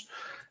and loss.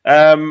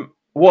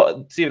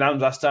 What Stephen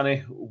Adams asked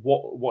Danny,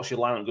 what's your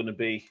lineup going to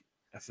be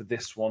for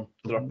this one?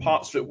 There are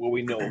parts of it where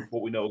we know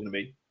what we know are going to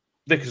be.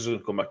 Vickers is going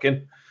to come back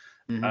in.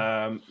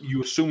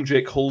 You assume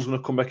Jake Hull's going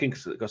to come back in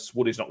because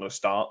Woody's not going to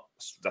start.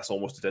 That's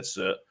almost a dead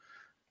cert.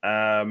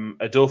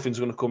 Adolphin's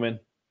going to come in.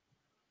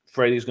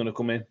 Freddie's going to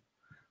come in.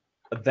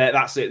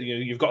 That's it.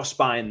 You've got a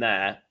spine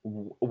there.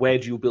 Where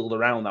do you build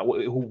around that?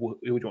 Who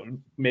do you want?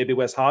 Maybe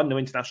Wes Harden, no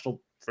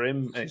international for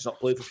him, and he's not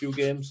played for a few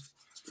games.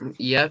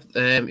 Yeah,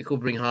 you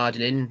could bring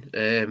Harden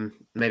in.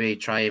 Maybe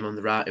try him on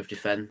the right of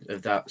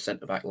that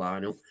centre back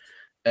lineup.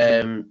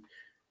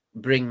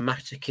 Bring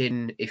Matic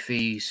in if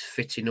he's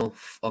fit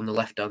enough on the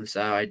left hand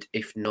side.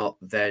 If not,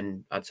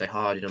 then I'd say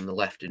Harden on the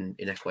left and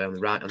Inekwe on the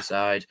right hand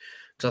side.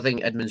 because I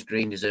think Edmonds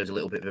Green deserves a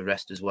little bit of a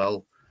rest as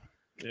well.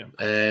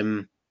 Yeah.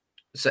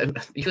 So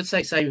you could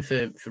say same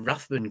for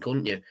Rathbone,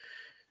 couldn't you?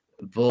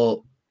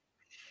 But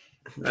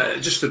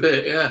just a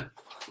bit, yeah.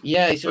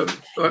 Yeah,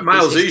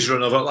 Miles he's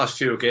run over the last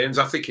few games.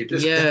 I think he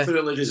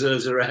definitely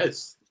deserves a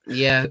rest.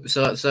 Yeah,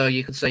 so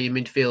you could say your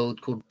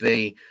midfield could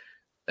be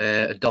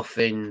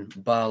Dauphin,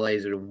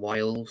 Barlaser, and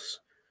Wiles,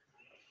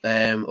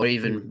 or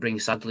even bring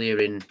Sadlier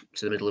in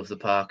to the middle of the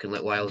park and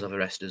let Wiles have a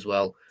rest as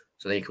well.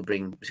 So then you could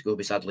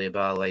be Sadlier,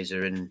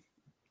 Barlaser,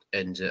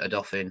 and a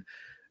Dauphin.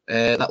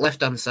 That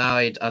left hand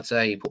side, I'd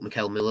say put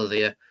Mikel Miller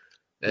there.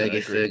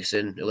 Give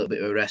Ferguson a little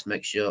bit of a rest,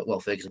 make sure.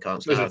 Well, Ferguson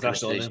can't start.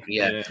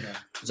 Yeah.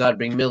 So I'd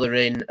bring Miller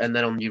in, and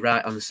then on your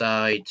right hand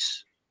side,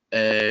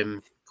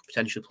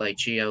 potentially play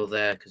Chio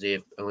there because he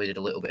only did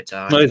a little bit of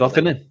time. No, he's off,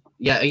 isn't he?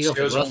 Yeah, he's off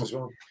as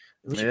well.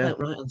 We should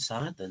play right hand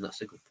side then.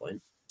 That's a good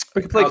point.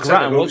 We could play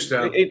Grattan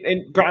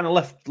on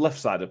the left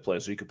side of play,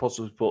 so you could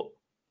possibly put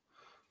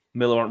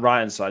Miller on right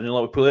hand side.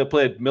 We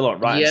played Miller on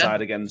right hand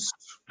side against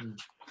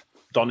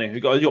Donny. You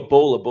got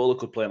Bowler. Bowler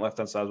could play on left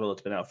hand side as well.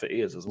 It's been out for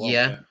years as well.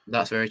 Yeah,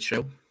 that's very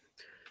true.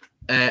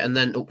 And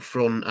then up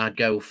front, I'd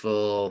go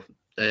for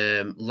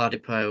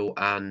Ladipo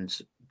and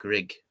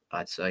Grigg,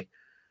 I'd say.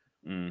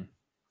 Same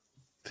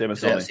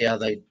as Donny. See how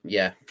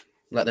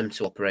let them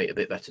to operate a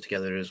bit better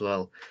together as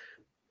well.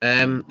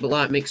 But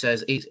like Mick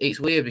says, it's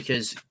weird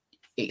because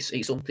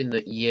it's something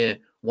that you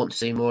want to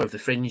see more of the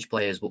fringe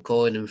players, but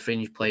calling them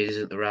fringe players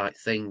isn't the right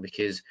thing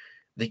because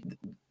they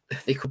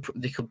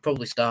could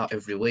probably start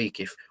every week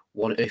if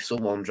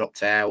someone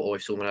dropped out or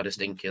if someone had a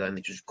stinker, then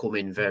they just come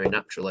in very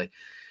naturally.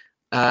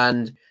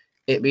 And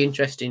it'd be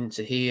interesting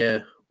to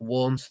hear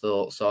Warren's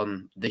thoughts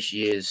on this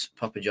year's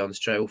Papa John's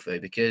Trophy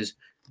because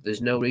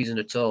there's no reason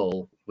at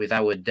all with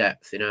our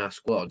depth in our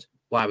squad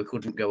why we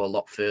couldn't go a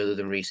lot further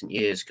than recent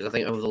years. Because I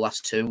think over the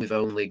last two, we've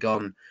only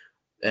gone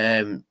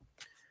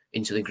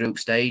into the group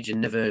stage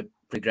and never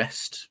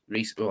progressed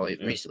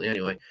recently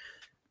anyway.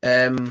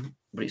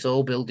 But it's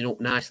all building up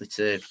nicely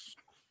to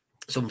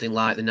something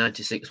like the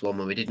 96 one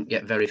where we didn't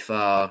get very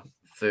far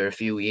for a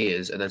few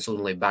years and then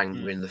suddenly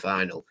bang, we're in the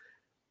final.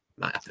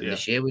 Might happen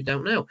this year, we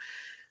don't know.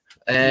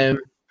 But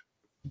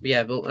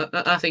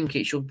I think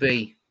it should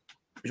be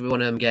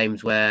one of them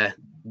games where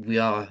we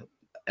are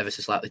ever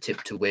so slightly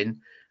tipped to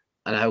win.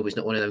 And I hope it's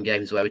not one of them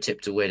games where we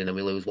tip to win and then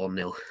we lose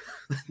 1-0.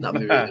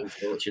 That'd be really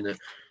unfortunate.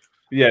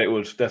 Yeah, it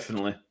would,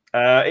 definitely.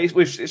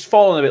 It's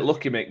fallen a bit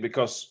lucky, Mick,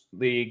 because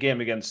the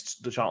game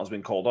against the Charlton's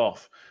been called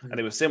off. And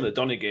it was the same with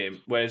the Donny game.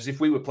 Whereas if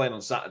we were playing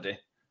on Saturday,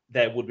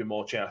 there would be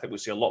more chance. I think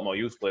we'd see a lot more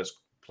youth players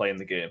playing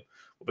the game.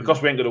 But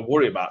because we ain't going to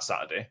worry about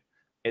Saturday,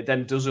 it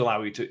then does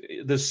allow you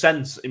to... There's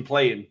sense in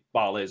playing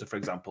Barlaser, for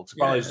example. Because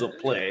Barlaser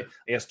doesn't play,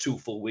 he has 2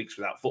 full weeks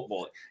without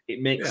football.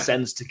 It makes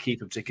sense to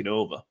keep him ticking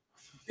over.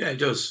 Yeah, it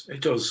does.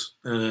 It does.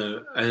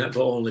 But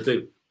only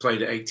be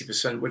played at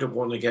 80%. We don't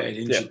want to get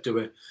injured, do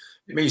we?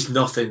 It means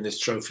nothing, this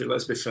trophy,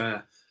 let's be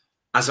fair.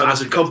 As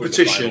a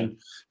competition,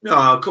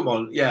 no, come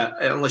on,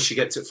 unless you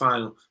get to the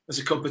final. As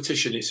a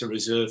competition, it's a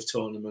reserve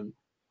tournament.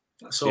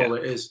 That's all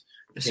it is.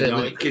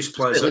 It gives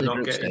players that are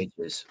not getting...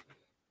 Stages.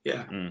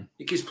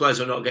 It gives players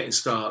who are not getting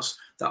starts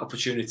that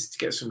opportunity to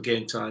get some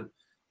game time.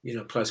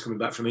 Players coming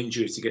back from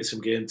injury to get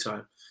some game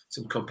time,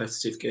 some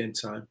competitive game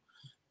time.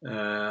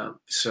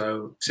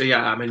 So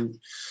I mean,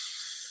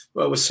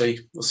 well, we'll see.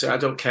 I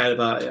don't care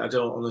about it. I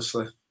don't,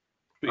 honestly.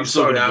 I'm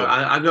sorry.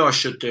 I know I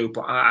should do,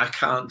 but I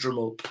can't drum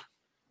up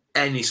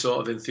any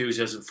sort of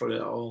enthusiasm for it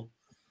at all.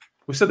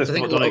 We said this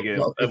before the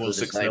game. Everyone's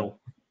 6-0.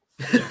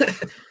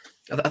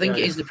 I think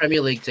it is the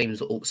Premier League teams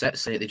that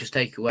upsets it. They just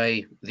take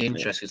away the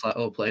interest. It's like,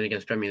 playing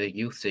against Premier League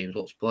youth teams,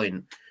 what's the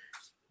point?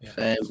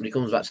 When it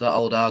comes back to that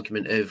old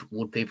argument of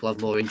would people have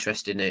more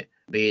interest in it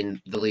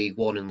being the League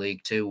One and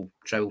League Two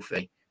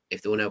trophy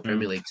if there were no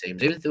Premier League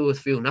teams? Even if there were a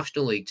few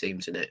National League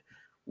teams in it,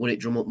 would it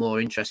drum up more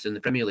interest in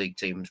the Premier League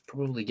teams?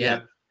 Probably,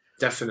 yeah.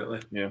 Definitely.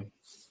 Yeah.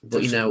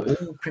 But,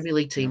 all Premier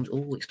League teams,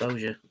 all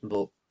exposure.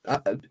 But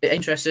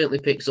interest certainly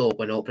picks up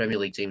when all Premier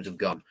League teams have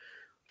gone.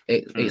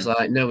 It's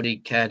like nobody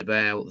cared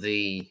about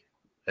the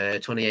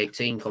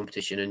 2018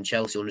 competition and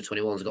Chelsea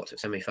under-21s got to the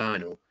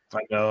semi-final. I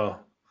know.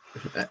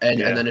 And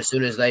then as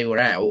soon as they were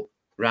out,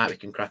 right, we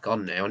can crack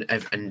on now.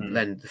 And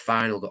then the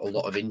final got a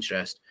lot of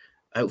interest.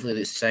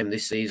 Hopefully it's the same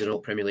this season. All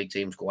Premier League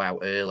teams go out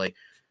early.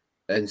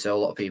 And so a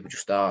lot of people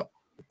just start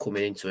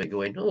coming into it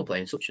going, we're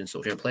playing such and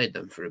such. I haven't played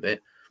them for a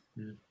bit.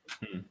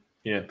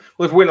 Yeah.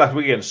 Well, if we win last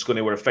week against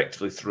Scunny, we're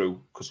effectively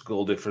through because of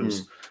goal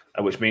difference,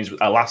 which means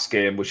our last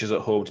game, which is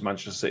at home to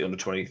Manchester City under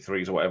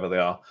 23s or whatever they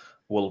are,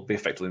 will be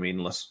effectively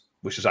meaningless,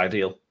 which is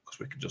ideal because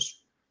we can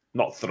just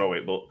not throw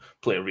it, but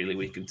play a really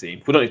weakened team.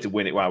 If we don't need to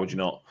win it, why would you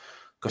not?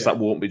 Because that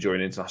won't be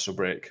during international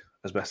break,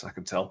 as best I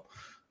can tell.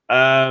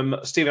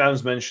 Stephen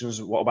Adams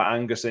mentions, what about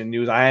Angus in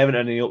news? I haven't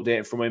had any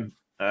update from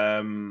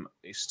him.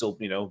 He's still,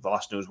 the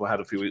last news we had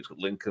a few weeks with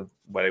Lincoln,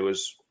 where he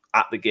was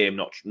at the game,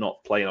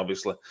 not playing,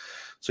 obviously.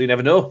 So you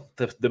never know.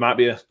 There might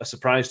be a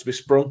surprise to be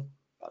sprung.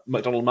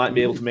 McDonald might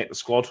be able to make the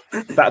squad.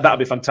 That'd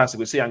be fantastic.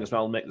 We see Angus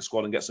Mel make the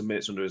squad and get some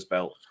minutes under his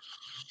belt.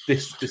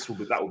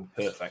 That would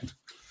be perfect.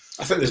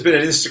 I think there's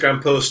been an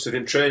Instagram post of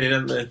him training,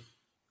 hasn't there?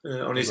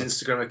 On his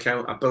Instagram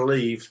account, I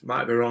believe.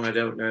 Might be wrong, I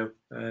don't know.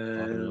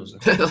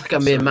 Like I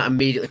mean, Matt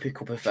immediately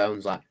pick up her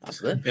phones like, that's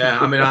them. Yeah,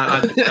 I mean,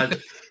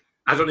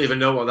 I don't even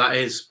know what that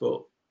is,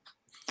 but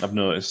I've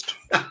noticed.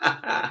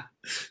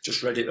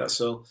 Just read it, that's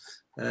all.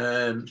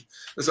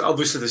 There's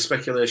obviously the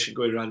speculation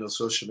going around on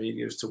social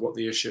media as to what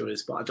the issue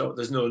is, but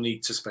there's no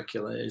need to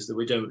speculate, is that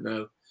we don't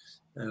know.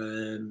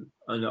 And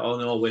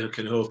all we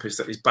can hope is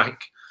that he's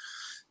back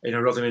in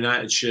a Rotherham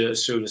United shirt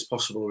as soon as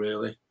possible,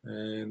 really.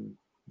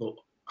 But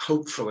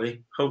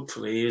hopefully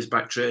he is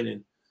back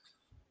training.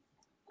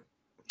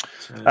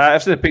 So,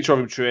 I've seen a picture of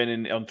him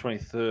training on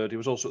 23rd. He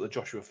was also at the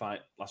Joshua fight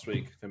last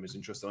week. If anybody's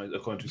interested,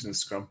 according to his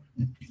Instagram.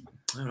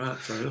 All right,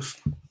 fair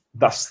enough.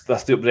 That's the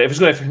update. If it's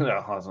going to,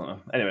 I don't know.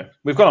 Anyway,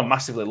 we've gone on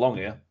massively long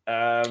here.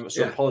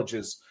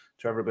 Apologies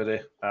to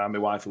everybody. My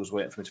wife was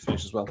waiting for me to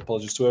finish as well.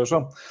 Apologies to her as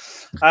well.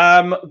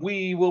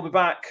 We will be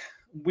back.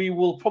 We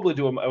will probably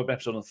do an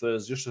episode on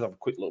Thursday just to have a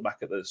quick look back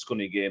at the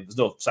Scunny game. There's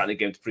no Saturday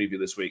game to preview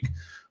this week,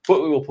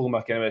 but we will pull them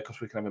back anyway because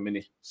we can have a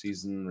mini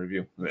season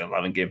review,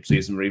 11-game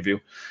season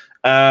review.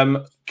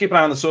 Keep an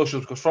eye on the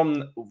socials because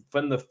from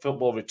when the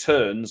football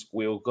returns,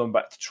 we're going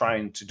back to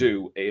trying to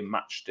do a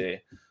match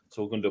day.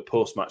 So we're going to do a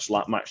post-match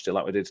match day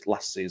like we did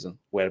last season,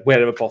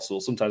 wherever possible.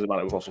 Sometimes it might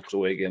not be possible because of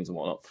away games and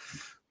whatnot.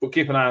 But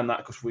keep an eye on that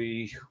because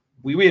we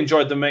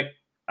enjoyed them, mate.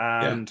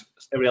 And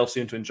everybody else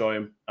seemed to enjoy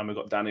him. And we've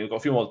got Danny. We've got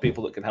a few more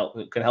people that can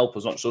help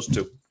us, not just us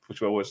two,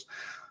 which we always.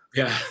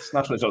 Yeah, it's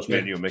nice when it's not just me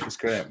and you, Mick. It's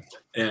great.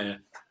 Yeah.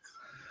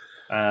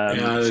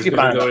 There's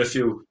there were a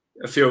few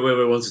where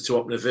we wanted to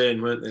open a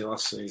vein, weren't they,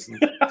 last season?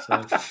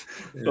 So,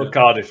 Well,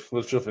 Cardiff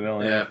was nothing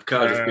else. Yeah,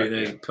 Cardiff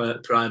being a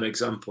prime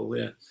example.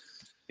 Yeah.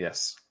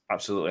 Yes,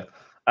 absolutely.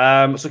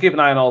 So keep an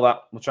eye on all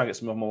that. We'll try and get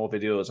some more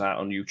videos out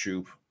on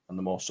YouTube and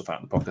the more stuff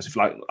out in the podcast if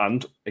you like.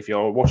 And if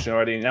you're watching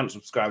already and you haven't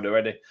subscribed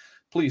already,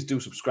 please do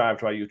subscribe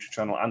to our YouTube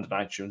channel and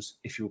on iTunes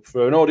if you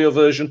prefer an audio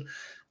version.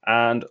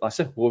 And like I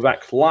said, we'll be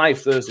back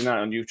live Thursday night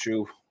on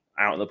YouTube,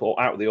 out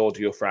of the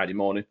audio Friday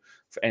morning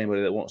for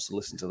anybody that wants to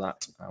listen to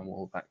that. And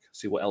we'll be back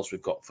see what else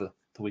we've got for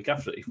the week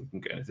after if we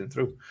can get anything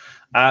through.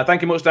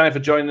 Thank you much, Danny, for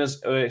joining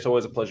us. It's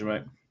always a pleasure,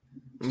 mate.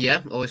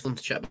 Yeah, always fun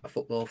to chat about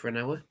football for an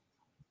hour.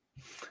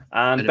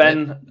 And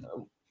Ben,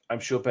 I'm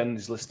sure Ben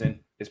is listening.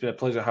 It's been a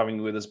pleasure having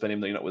you with us, Ben,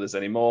 even though you're not with us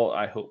anymore.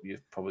 I hope you're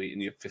probably in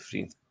your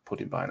 15th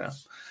pudding by now.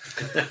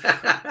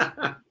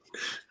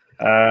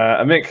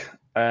 And Mick,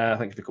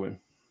 thank you for coming.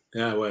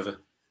 Yeah, whatever.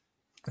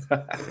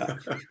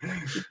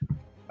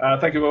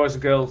 Thank you, boys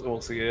and girls, and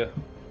we'll see you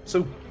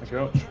soon. Thank you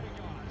very much.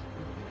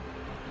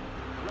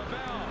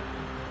 Ravel,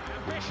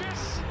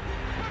 ambitious.